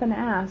am often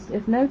asked,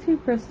 if no 2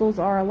 crystals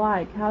are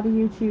alike, how do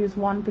you choose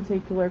one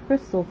particular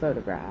crystal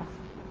photograph?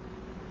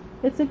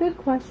 It's a good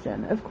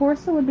question. Of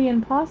course, it would be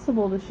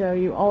impossible to show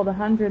you all the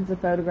hundreds of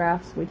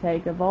photographs we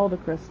take of all the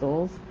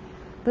crystals,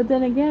 but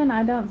then again,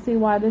 I don't see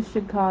why this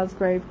should cause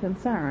grave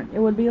concern. It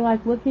would be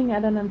like looking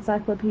at an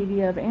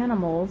encyclopedia of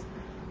animals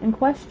and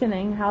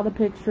questioning how the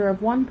picture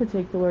of one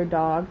particular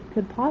dog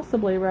could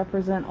possibly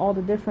represent all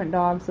the different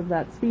dogs of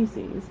that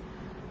species.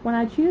 When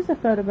I choose a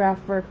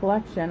photograph for a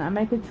collection, I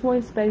make a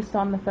choice based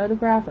on the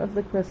photograph of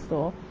the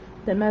crystal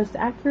that most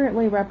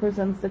accurately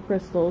represents the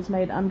crystals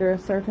made under a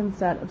certain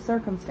set of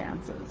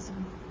circumstances.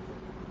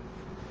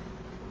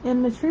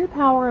 In The True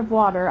Power of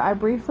Water, I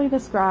briefly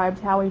described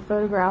how we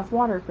photograph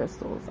water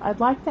crystals.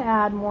 I'd like to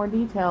add more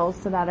details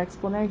to that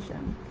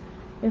explanation.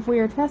 If we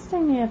are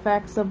testing the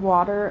effects on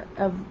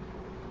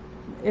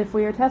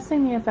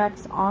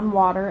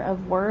water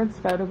of words,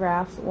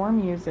 photographs, or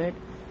music,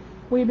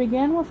 We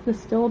begin with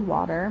distilled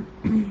water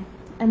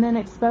and then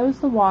expose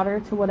the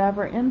water to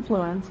whatever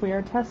influence we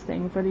are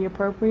testing for the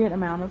appropriate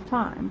amount of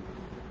time.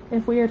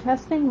 If we are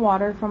testing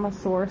water from a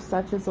source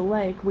such as a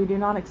lake, we do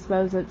not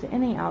expose it to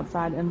any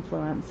outside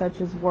influence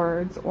such as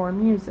words or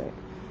music.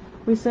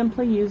 We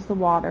simply use the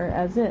water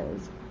as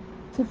is.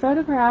 To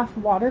photograph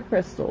water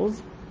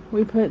crystals,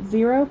 we put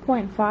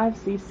 0.5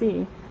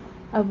 cc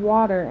of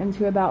water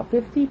into about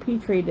 50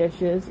 petri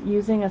dishes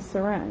using a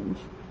syringe.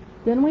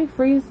 Then we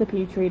freeze the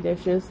petri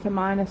dishes to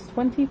minus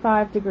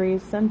 25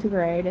 degrees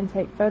centigrade and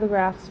take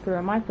photographs through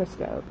a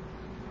microscope.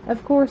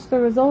 Of course,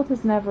 the result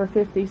is never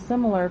 50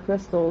 similar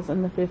crystals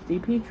in the 50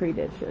 petri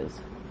dishes.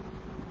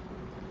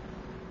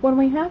 When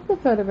we have the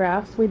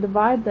photographs, we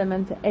divide them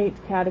into 8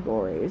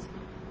 categories: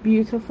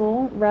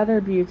 beautiful, rather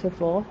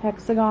beautiful,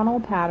 hexagonal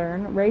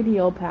pattern,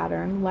 radial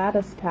pattern,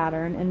 lattice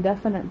pattern,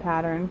 indefinite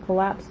pattern,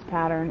 collapsed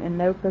pattern, and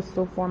no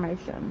crystal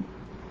formation.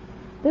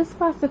 This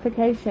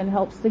classification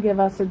helps to give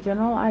us a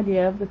general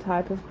idea of the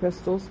type of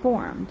crystals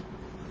formed.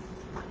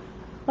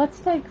 Let's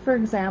take, for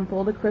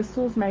example, the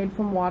crystals made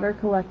from water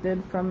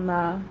collected from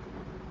the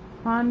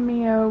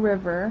Hanmyo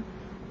River,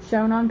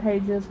 shown on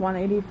pages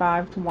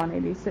 185 to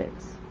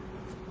 186.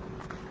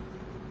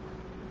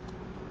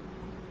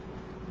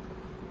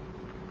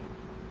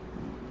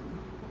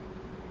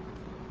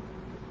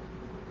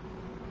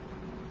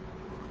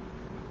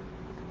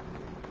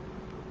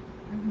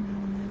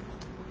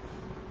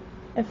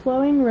 A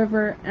flowing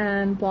river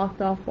and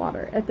blocked off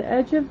water. At the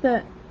edge of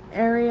the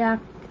Ariake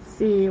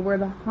Sea, where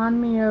the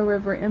Hanmyo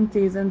River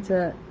empties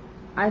into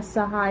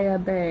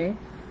Isahaya Bay,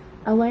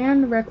 a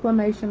land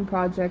reclamation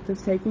project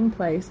is taking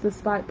place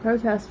despite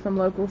protests from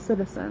local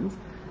citizens.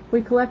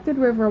 We collected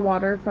river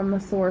water from the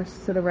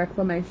source to the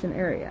reclamation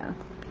area.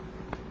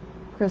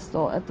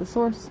 Crystal at the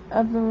source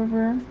of the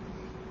river,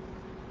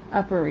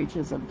 upper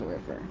reaches of the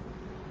river.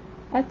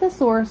 At the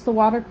source, the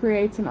water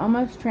creates an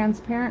almost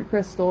transparent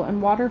crystal, and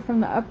water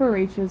from the upper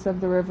reaches of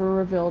the river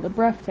revealed a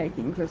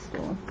breathtaking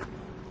crystal.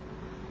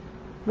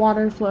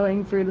 Water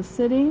flowing through the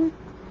city,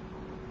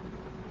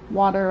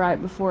 water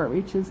right before it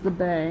reaches the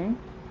bay,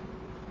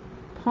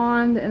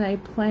 pond in a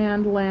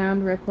planned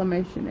land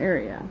reclamation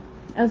area.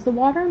 As the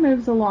water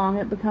moves along,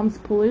 it becomes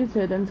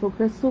polluted until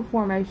crystal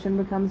formation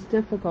becomes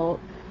difficult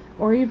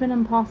or even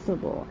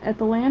impossible. At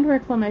the land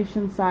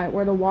reclamation site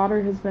where the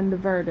water has been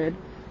diverted,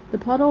 the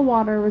puddle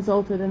water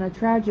resulted in a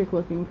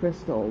tragic-looking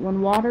crystal.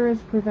 When water is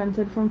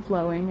prevented from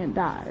flowing, it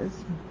dies.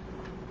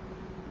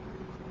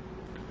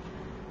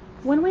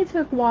 When we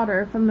took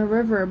water from the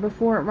river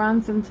before it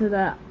runs into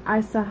the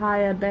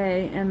Isahaya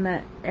Bay and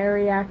the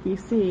Ariake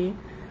Sea,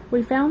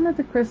 we found that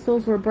the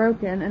crystals were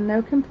broken and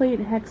no complete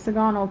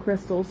hexagonal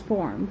crystals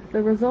formed.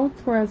 The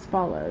results were as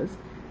follows: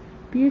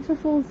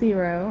 beautiful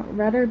 0,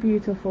 rather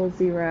beautiful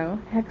 0,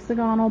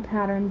 hexagonal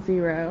pattern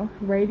 0,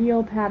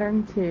 radial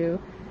pattern 2,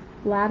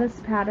 lattice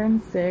pattern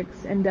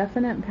 6,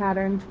 indefinite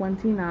pattern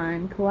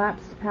 29,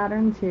 collapsed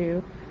pattern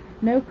 2,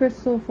 no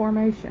crystal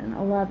formation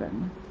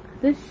 11.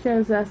 This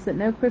shows us that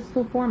no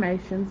crystal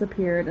formations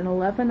appeared in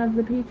 11 of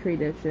the petri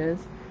dishes,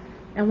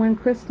 and when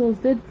crystals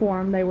did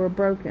form, they were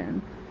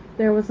broken.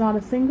 There was not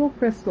a single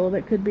crystal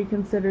that could be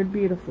considered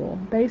beautiful.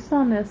 Based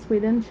on this, we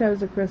then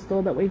chose a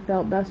crystal that we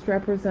felt best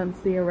represents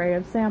the array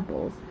of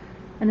samples,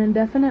 an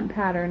indefinite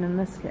pattern in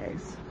this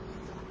case.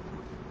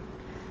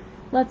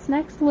 Let's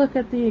next look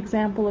at the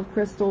example of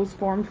crystals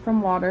formed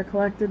from water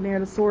collected near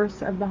the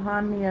source of the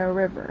Hanmyo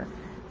River.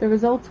 The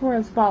results were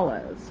as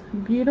follows: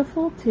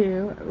 beautiful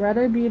 2,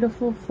 rather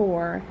beautiful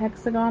 4,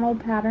 hexagonal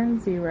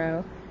pattern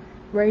 0,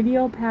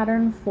 radial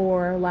pattern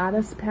 4,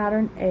 lattice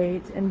pattern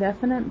 8,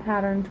 indefinite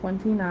pattern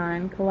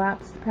 29,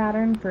 collapsed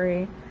pattern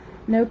 3,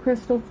 no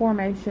crystal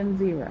formation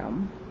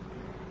 0.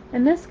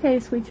 In this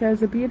case, we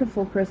chose a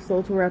beautiful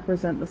crystal to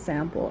represent the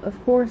sample.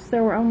 Of course,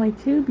 there were only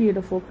 2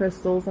 beautiful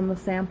crystals in the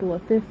sample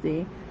of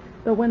 50,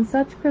 but when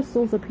such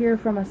crystals appear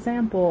from a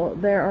sample,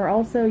 there are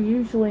also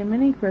usually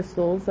many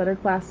crystals that are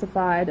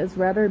classified as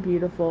rather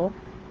beautiful,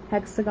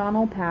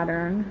 hexagonal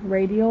pattern,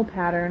 radial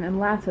pattern, and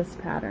lattice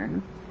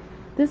pattern.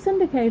 This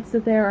indicates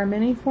that there are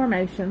many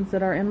formations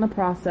that are in the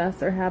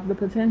process or have the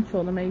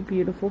potential to make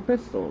beautiful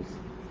crystals.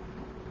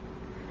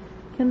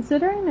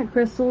 Considering that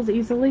crystals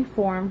easily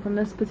form from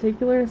this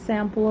particular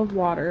sample of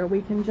water,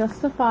 we can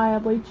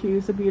justifiably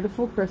choose a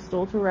beautiful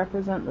crystal to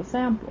represent the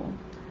sample.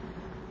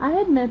 I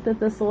admit that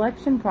the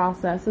selection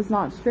process is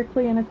not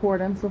strictly in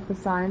accordance with the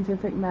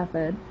scientific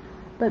method,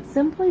 but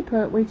simply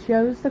put, we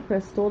chose the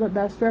crystal that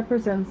best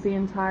represents the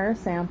entire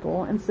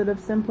sample instead of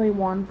simply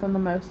one from the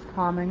most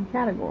common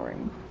category.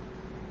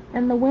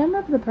 And the whim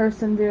of the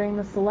person doing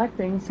the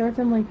selecting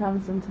certainly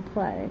comes into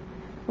play.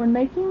 When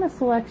making the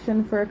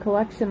selection for a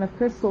collection of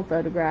crystal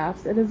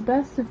photographs, it is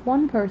best if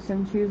one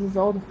person chooses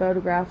all the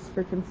photographs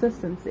for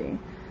consistency,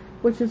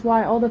 which is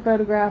why all the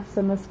photographs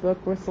in this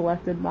book were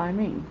selected by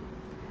me.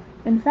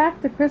 In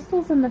fact, the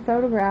crystals in the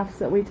photographs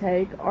that we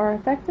take are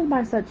affected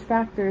by such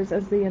factors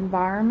as the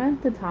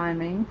environment, the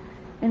timing,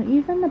 and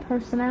even the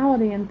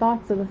personality and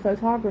thoughts of the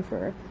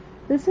photographer.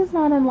 This is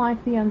not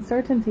unlike the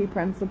uncertainty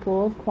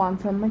principle of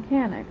quantum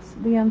mechanics.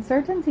 The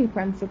uncertainty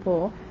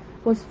principle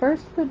was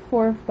first put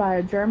forth by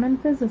a German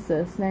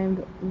physicist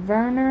named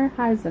Werner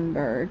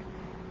Heisenberg,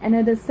 and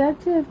it is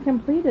said to have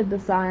completed the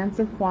science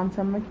of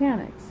quantum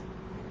mechanics.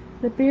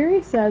 The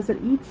theory says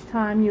that each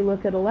time you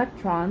look at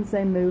electrons,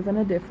 they move in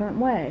a different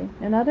way.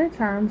 In other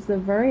terms, the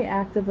very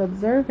act of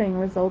observing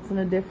results in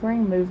a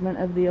differing movement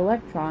of the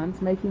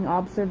electrons, making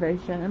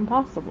observation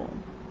impossible.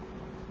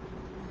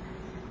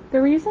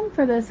 The reason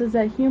for this is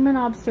that human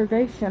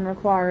observation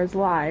requires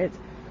light,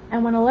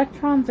 and when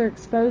electrons are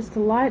exposed to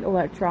light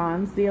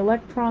electrons, the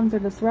electrons are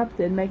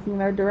disrupted, making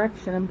their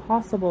direction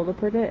impossible to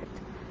predict.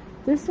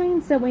 This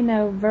means that we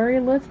know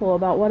very little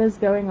about what is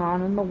going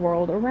on in the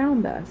world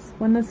around us.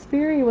 When this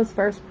theory was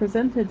first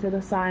presented to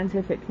the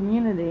scientific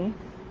community,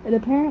 it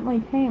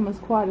apparently came as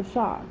quite a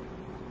shock.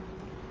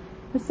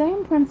 The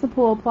same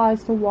principle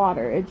applies to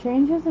water. It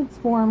changes its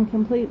form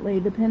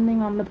completely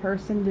depending on the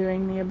person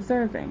doing the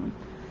observing.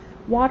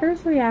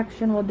 Water's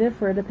reaction will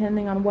differ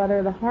depending on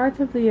whether the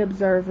heart of the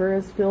observer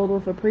is filled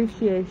with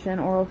appreciation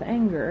or with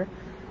anger,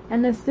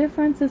 and this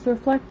difference is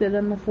reflected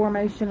in the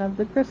formation of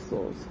the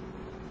crystals.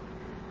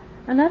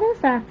 Another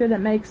factor that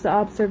makes the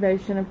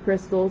observation of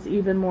crystals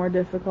even more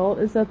difficult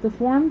is that the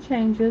form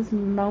changes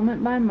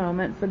moment by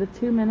moment for the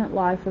 2-minute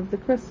life of the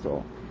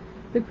crystal.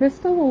 The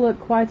crystal will look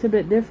quite a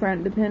bit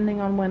different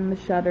depending on when the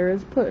shutter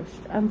is pushed.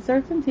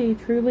 Uncertainty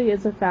truly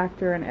is a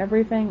factor in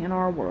everything in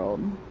our world.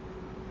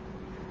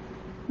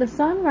 The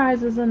sun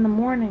rises in the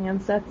morning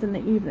and sets in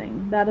the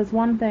evening. That is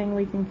one thing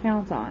we can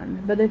count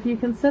on. But if you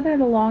consider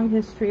the long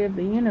history of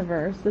the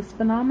universe, this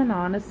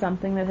phenomenon is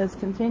something that has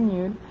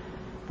continued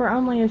for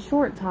only a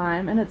short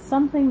time, and it's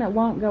something that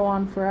won't go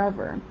on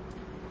forever.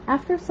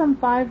 After some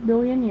 5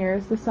 billion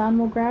years, the sun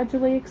will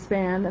gradually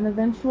expand and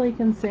eventually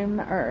consume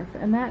the earth,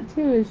 and that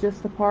too is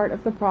just a part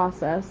of the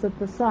process that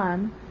the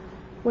sun,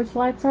 which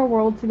lights our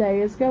world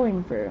today, is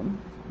going through.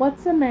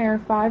 What's a mere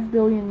 5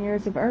 billion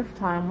years of earth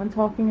time when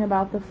talking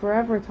about the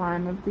forever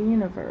time of the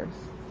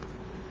universe?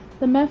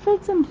 The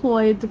methods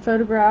employed to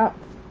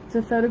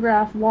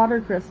photograph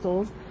water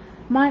crystals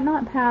might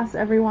not pass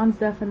everyone's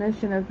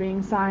definition of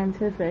being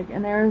scientific,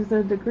 and there is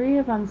a degree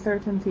of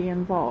uncertainty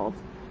involved.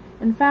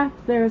 In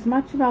fact, there is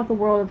much about the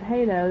world of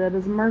Hato that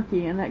is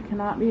murky and that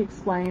cannot be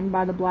explained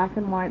by the black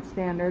and white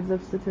standards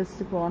of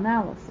statistical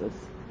analysis.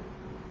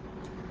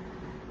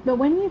 But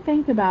when you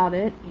think about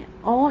it,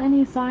 all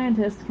any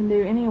scientist can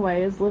do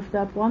anyway is lift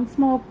up one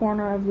small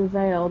corner of the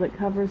veil that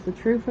covers the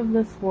truth of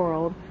this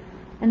world,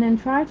 and then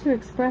try to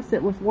express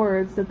it with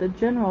words that the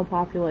general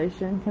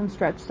population can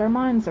stretch their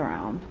minds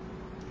around.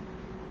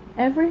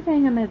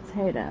 Everything emits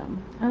Hato.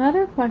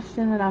 Another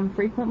question that I'm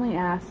frequently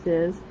asked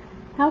is,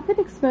 how could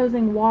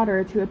exposing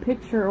water to a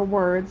picture or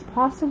words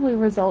possibly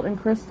result in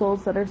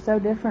crystals that are so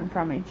different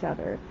from each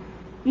other?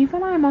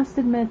 Even I must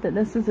admit that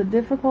this is a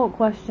difficult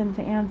question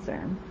to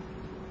answer.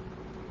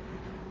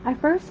 I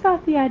first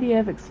got the idea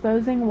of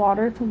exposing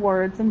water to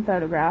words and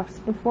photographs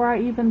before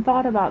I even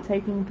thought about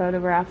taking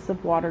photographs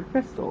of water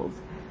crystals.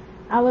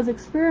 I was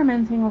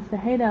experimenting with the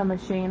Hato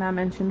machine I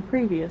mentioned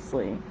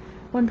previously.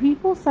 When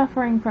people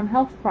suffering from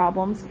health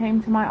problems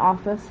came to my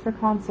office for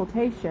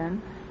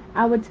consultation,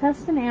 I would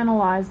test and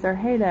analyze their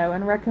Hato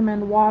and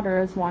recommend water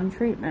as one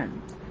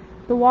treatment.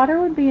 The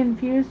water would be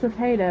infused with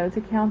Hato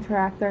to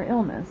counteract their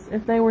illness.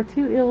 If they were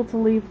too ill to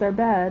leave their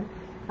bed,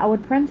 I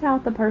would print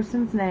out the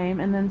person's name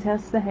and then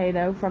test the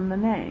Hato from the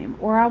name,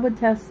 or I would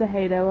test the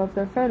Hato of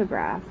their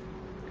photograph.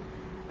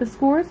 The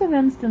scores of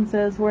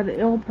instances where the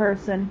ill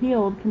person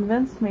healed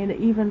convinced me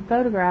that even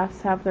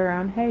photographs have their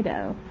own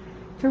Hato.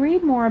 To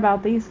read more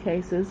about these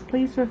cases,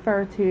 please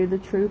refer to The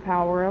True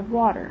Power of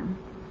Water.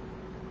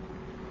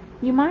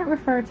 You might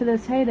refer to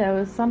this Hato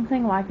as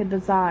something like a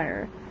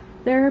desire.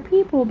 There are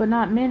people, but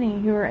not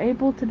many, who are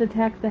able to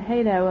detect the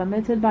Hato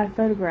emitted by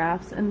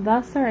photographs and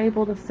thus are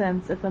able to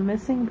sense if a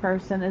missing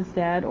person is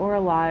dead or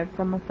alive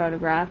from a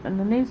photograph in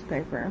the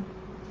newspaper.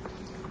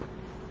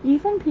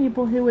 Even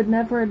people who would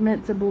never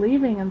admit to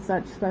believing in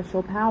such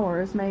special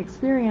powers may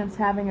experience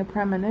having a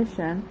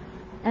premonition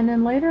and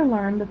then later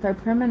learn that their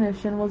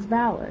premonition was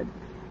valid.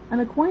 An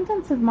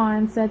acquaintance of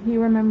mine said he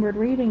remembered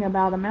reading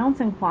about a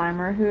mountain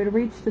climber who had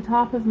reached the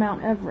top of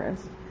Mount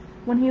Everest.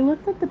 When he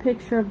looked at the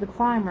picture of the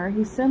climber,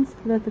 he sensed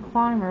that the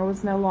climber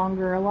was no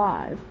longer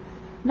alive.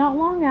 Not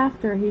long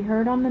after, he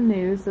heard on the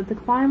news that the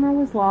climber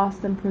was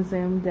lost and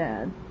presumed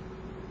dead.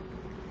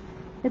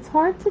 It's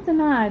hard to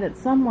deny that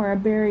somewhere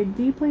buried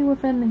deeply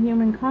within the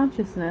human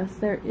consciousness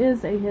there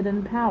is a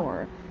hidden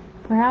power,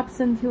 perhaps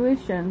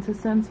intuition, to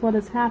sense what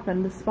has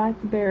happened despite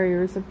the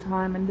barriers of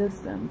time and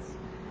distance.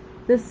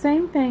 This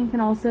same thing can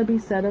also be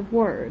said of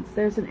words.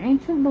 There's an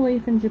ancient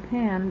belief in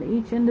Japan that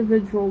each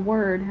individual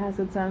word has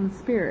its own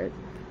spirit,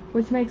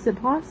 which makes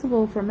it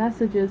possible for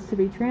messages to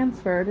be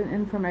transferred and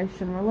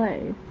information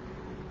relayed.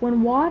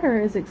 When water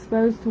is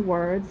exposed to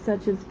words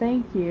such as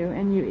thank you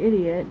and you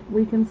idiot,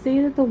 we can see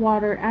that the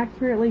water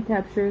accurately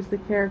captures the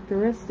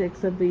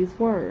characteristics of these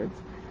words.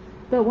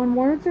 But when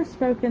words are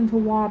spoken to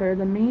water,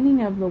 the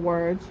meaning of the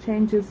words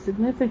changes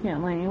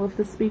significantly with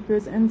the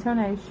speaker's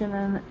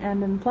intonation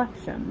and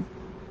inflection.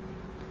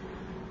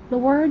 The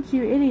words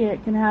 "you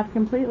idiot" can have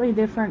completely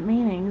different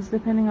meanings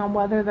depending on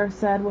whether they're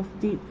said with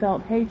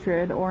deep-felt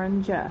hatred or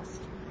in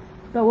jest.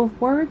 But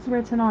with words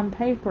written on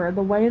paper,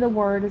 the way the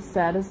word is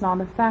said is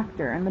not a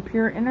factor, and the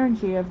pure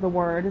energy of the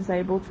word is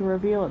able to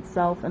reveal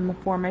itself in the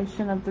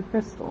formation of the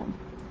crystal.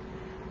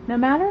 No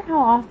matter how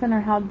often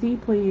or how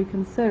deeply you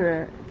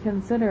consider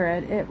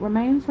it, it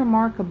remains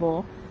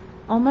remarkable,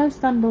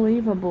 almost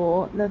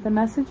unbelievable, that the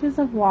messages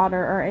of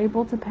water are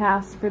able to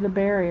pass through the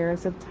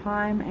barriers of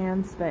time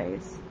and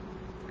space.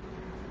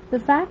 The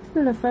fact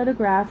that a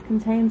photograph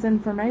contains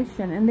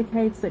information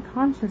indicates that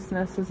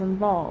consciousness is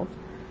involved.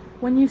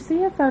 When you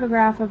see a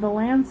photograph of a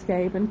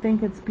landscape and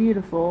think it's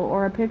beautiful,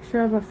 or a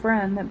picture of a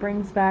friend that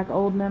brings back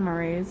old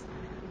memories,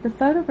 the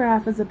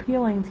photograph is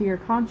appealing to your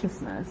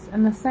consciousness.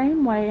 In the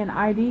same way, an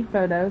ID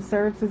photo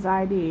serves as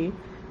ID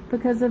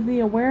because of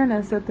the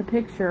awareness that the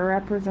picture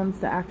represents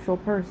the actual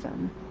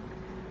person.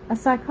 A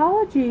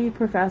psychology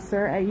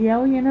professor at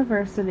Yale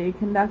University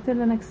conducted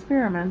an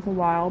experiment a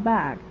while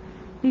back.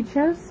 He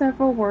chose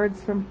several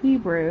words from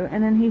Hebrew,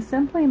 and then he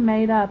simply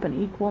made up an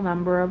equal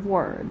number of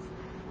words.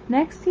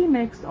 Next, he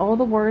mixed all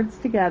the words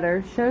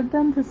together, showed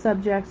them to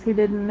subjects who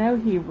didn't know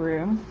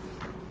Hebrew,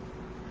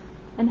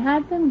 and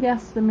had them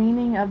guess the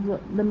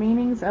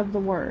meanings of the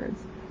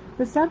words.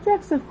 The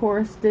subjects, of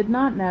course, did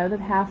not know that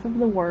half of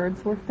the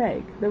words were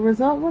fake. The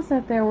result was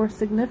that there were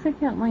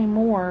significantly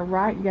more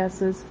right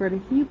guesses for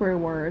the Hebrew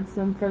words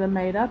than for the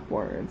made-up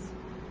words.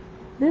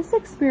 This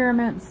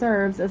experiment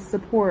serves as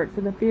support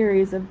for the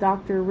theories of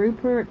Dr.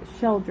 Rupert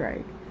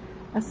Sheldrake,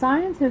 a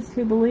scientist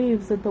who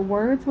believes that the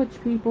words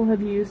which people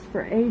have used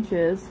for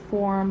ages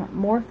form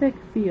morphic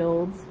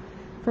fields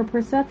for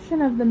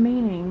perception of the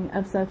meaning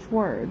of such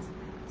words.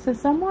 So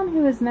someone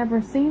who has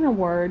never seen a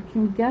word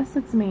can guess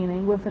its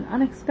meaning with an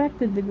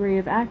unexpected degree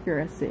of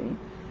accuracy.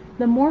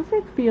 The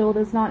morphic field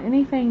is not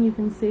anything you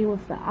can see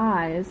with the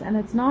eyes, and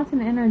it's not an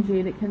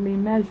energy that can be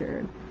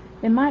measured.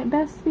 It might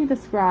best be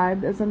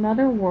described as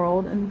another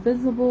world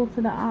invisible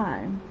to the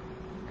eye.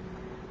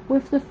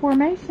 With the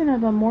formation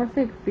of a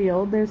morphic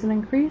field, there's an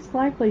increased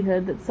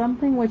likelihood that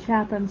something which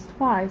happens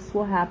twice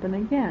will happen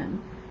again.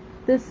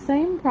 This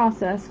same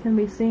process can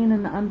be seen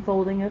in the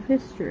unfolding of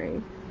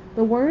history.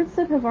 The words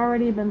that have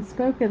already been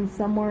spoken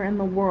somewhere in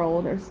the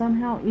world are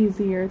somehow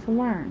easier to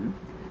learn.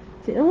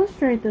 To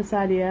illustrate this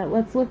idea,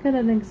 let's look at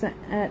an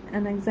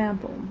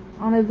example.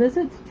 On a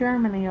visit to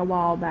Germany a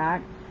while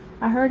back,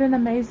 I heard an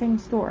amazing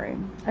story.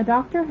 A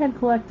doctor had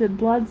collected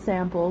blood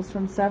samples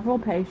from several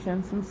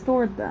patients and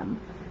stored them.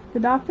 The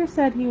doctor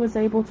said he was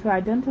able to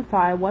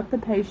identify what the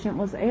patient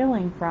was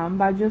ailing from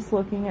by just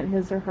looking at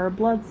his or her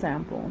blood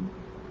sample.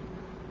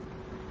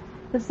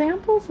 The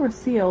samples were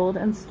sealed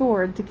and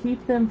stored to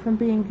keep them from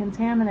being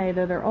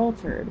contaminated or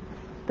altered.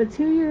 But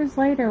 2 years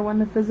later, when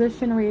the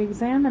physician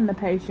re-examined the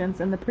patients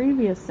and the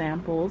previous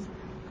samples,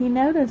 he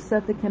noticed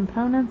that the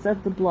components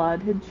of the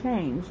blood had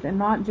changed, and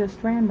not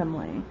just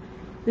randomly.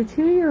 The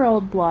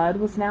 2-year-old blood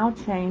was now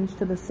changed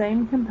to the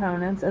same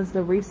components as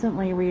the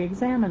recently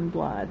re-examined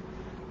blood.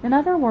 In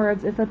other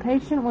words, if a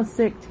patient was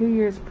sick 2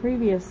 years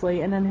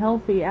previously and then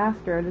healthy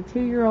after, the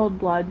 2-year-old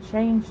blood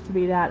changed to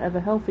be that of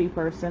a healthy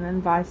person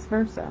and vice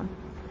versa.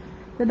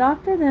 The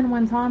doctor then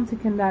went on to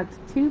conduct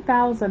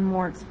 2,000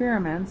 more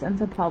experiments and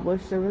to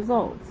publish the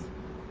results.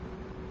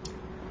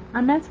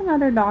 I met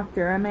another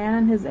doctor, a man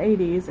in his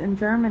 80s, in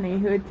Germany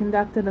who had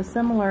conducted a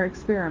similar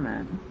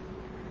experiment.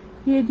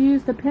 He had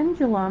used a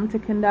pendulum to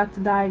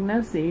conduct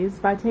diagnoses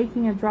by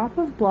taking a drop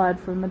of blood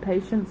from the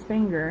patient's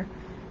finger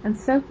and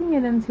soaking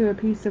it into a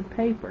piece of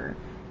paper.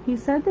 He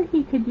said that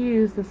he could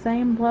use the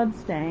same blood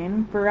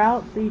stain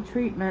throughout the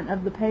treatment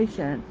of the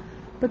patient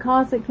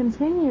because it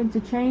continued to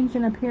change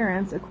in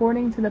appearance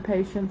according to the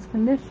patient's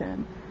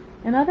condition.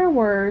 In other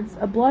words,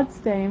 a blood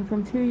stain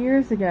from 2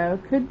 years ago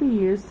could be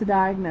used to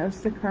diagnose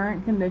the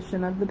current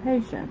condition of the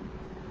patient.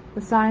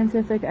 The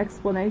scientific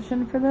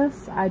explanation for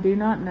this, I do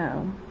not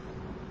know.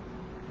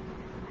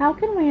 How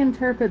can we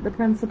interpret the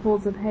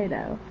principles of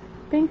Hado?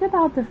 Think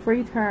about the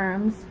three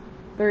terms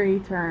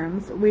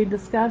we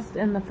discussed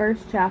in the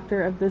first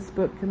chapter of this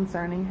book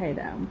concerning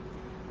Hado.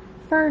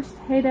 First,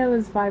 Hado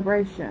is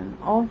vibration.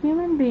 All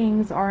human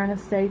beings are in a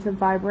state of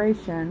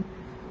vibration,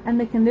 and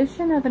the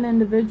condition of an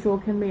individual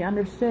can be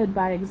understood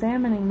by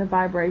examining the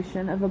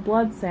vibration of a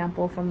blood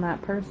sample from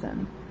that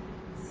person.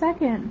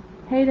 Second,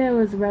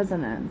 Hado is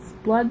resonance.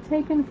 Blood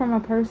taken from a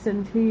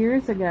person 2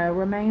 years ago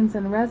remains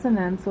in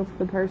resonance with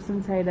the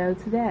person's Hado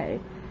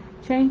today,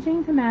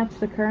 changing to match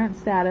the current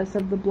status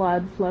of the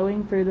blood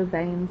flowing through the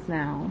veins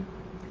now.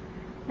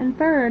 And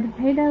third,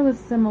 Hado is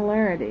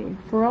similarity.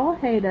 For all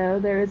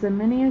Hado, there is a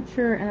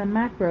miniature and a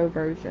macro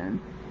version,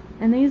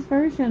 and these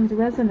versions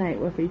resonate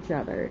with each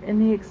other. In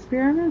the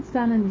experiments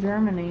done in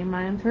Germany,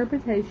 my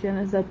interpretation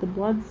is that the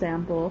blood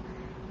sample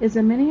is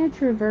a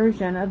miniature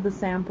version of the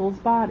sample's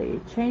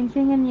body,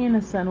 changing in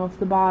unison with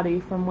the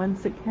body from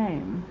whence it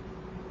came.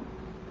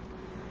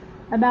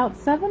 About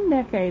 7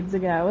 decades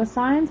ago, a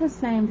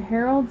scientist named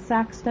Harold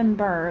Saxton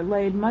Burr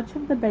laid much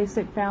of the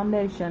basic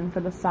foundation for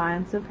the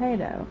science of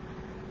Hado.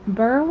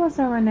 Burr was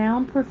a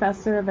renowned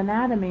professor of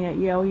anatomy at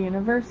Yale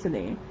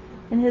University.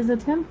 In his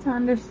attempt to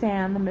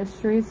understand the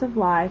mysteries of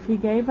life, he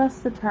gave us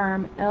the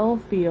term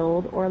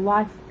L-field or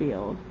life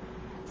field.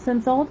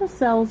 Since all the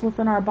cells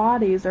within our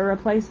bodies are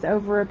replaced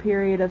over a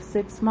period of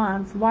 6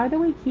 months, why do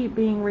we keep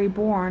being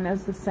reborn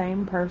as the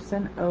same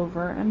person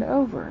over and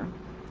over?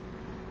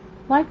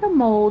 Like a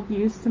mold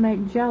used to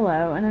make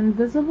jello, an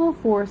invisible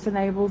force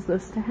enables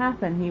this to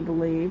happen, he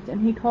believed,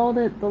 and he called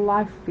it the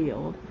life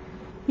field.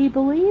 He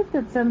believed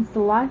that since the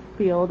life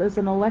field is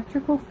an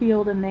electrical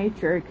field in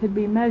nature, it could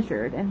be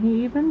measured, and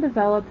he even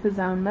developed his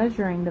own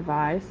measuring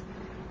device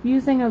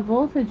using a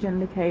voltage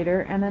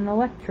indicator and an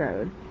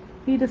electrode.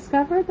 He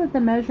discovered that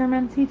the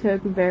measurements he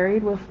took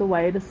varied with the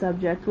way the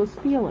subject was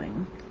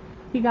feeling.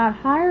 He got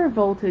higher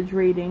voltage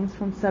readings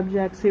from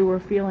subjects who were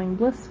feeling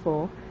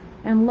blissful,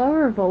 and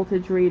lower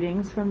voltage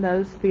readings from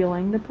those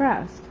feeling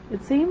depressed.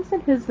 It seems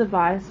that his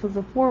device was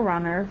a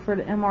forerunner for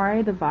the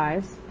MRA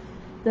device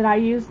that I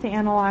use to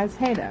analyze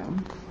Hado.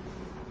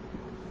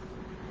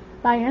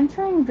 By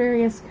entering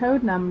various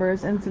code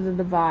numbers into the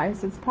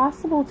device, it's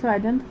possible to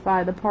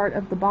identify the part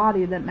of the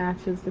body that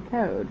matches the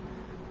code.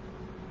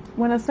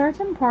 When a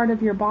certain part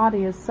of your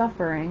body is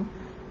suffering,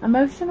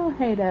 emotional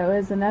Hado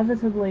is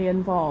inevitably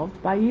involved.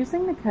 By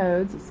using the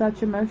codes,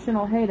 such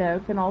emotional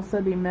Hado can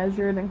also be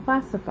measured and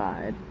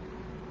classified.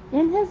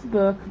 In his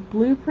book,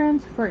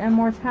 Blueprint for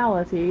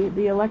Immortality,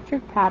 The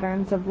Electric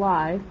Patterns of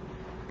Life,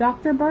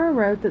 Dr. Burr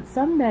wrote that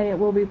someday it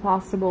will be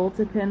possible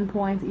to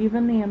pinpoint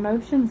even the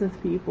emotions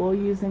of people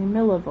using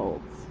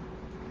millivolts.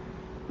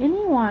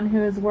 Anyone who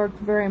has worked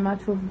very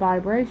much with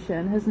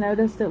vibration has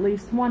noticed at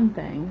least one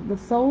thing. The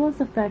soul is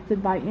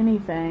affected by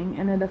anything,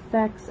 and it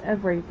affects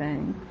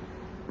everything.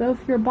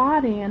 Both your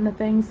body and the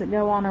things that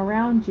go on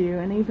around you,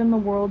 and even the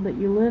world that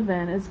you live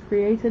in, is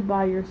created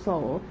by your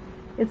soul.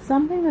 It's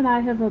something that I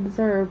have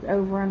observed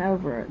over and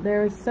over.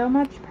 There is so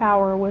much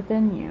power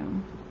within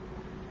you.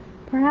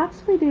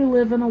 Perhaps we do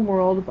live in a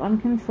world of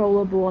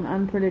uncontrollable and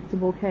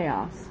unpredictable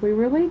chaos. We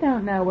really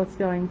don't know what's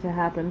going to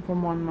happen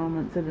from one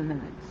moment to the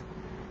next.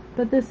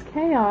 But this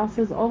chaos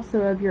is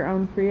also of your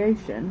own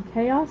creation.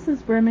 Chaos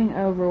is brimming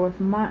over with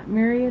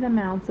myriad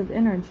amounts of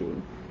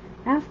energy.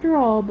 After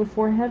all,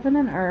 before heaven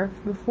and earth,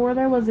 before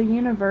there was a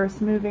universe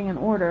moving in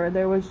order,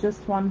 there was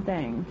just one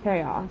thing,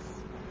 chaos.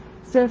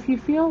 So if you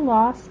feel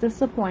lost,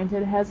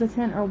 disappointed,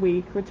 hesitant, or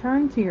weak,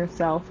 return to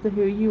yourself, to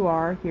who you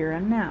are here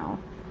and now.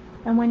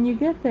 And when you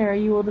get there,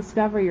 you will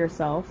discover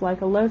yourself, like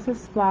a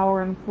lotus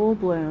flower in full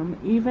bloom,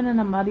 even in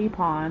a muddy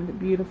pond,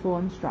 beautiful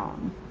and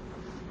strong.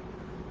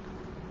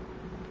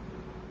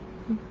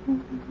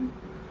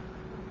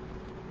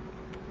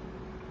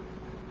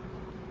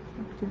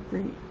 Chapter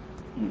 3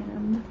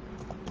 and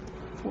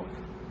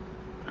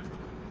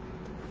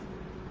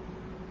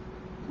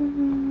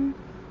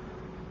 4.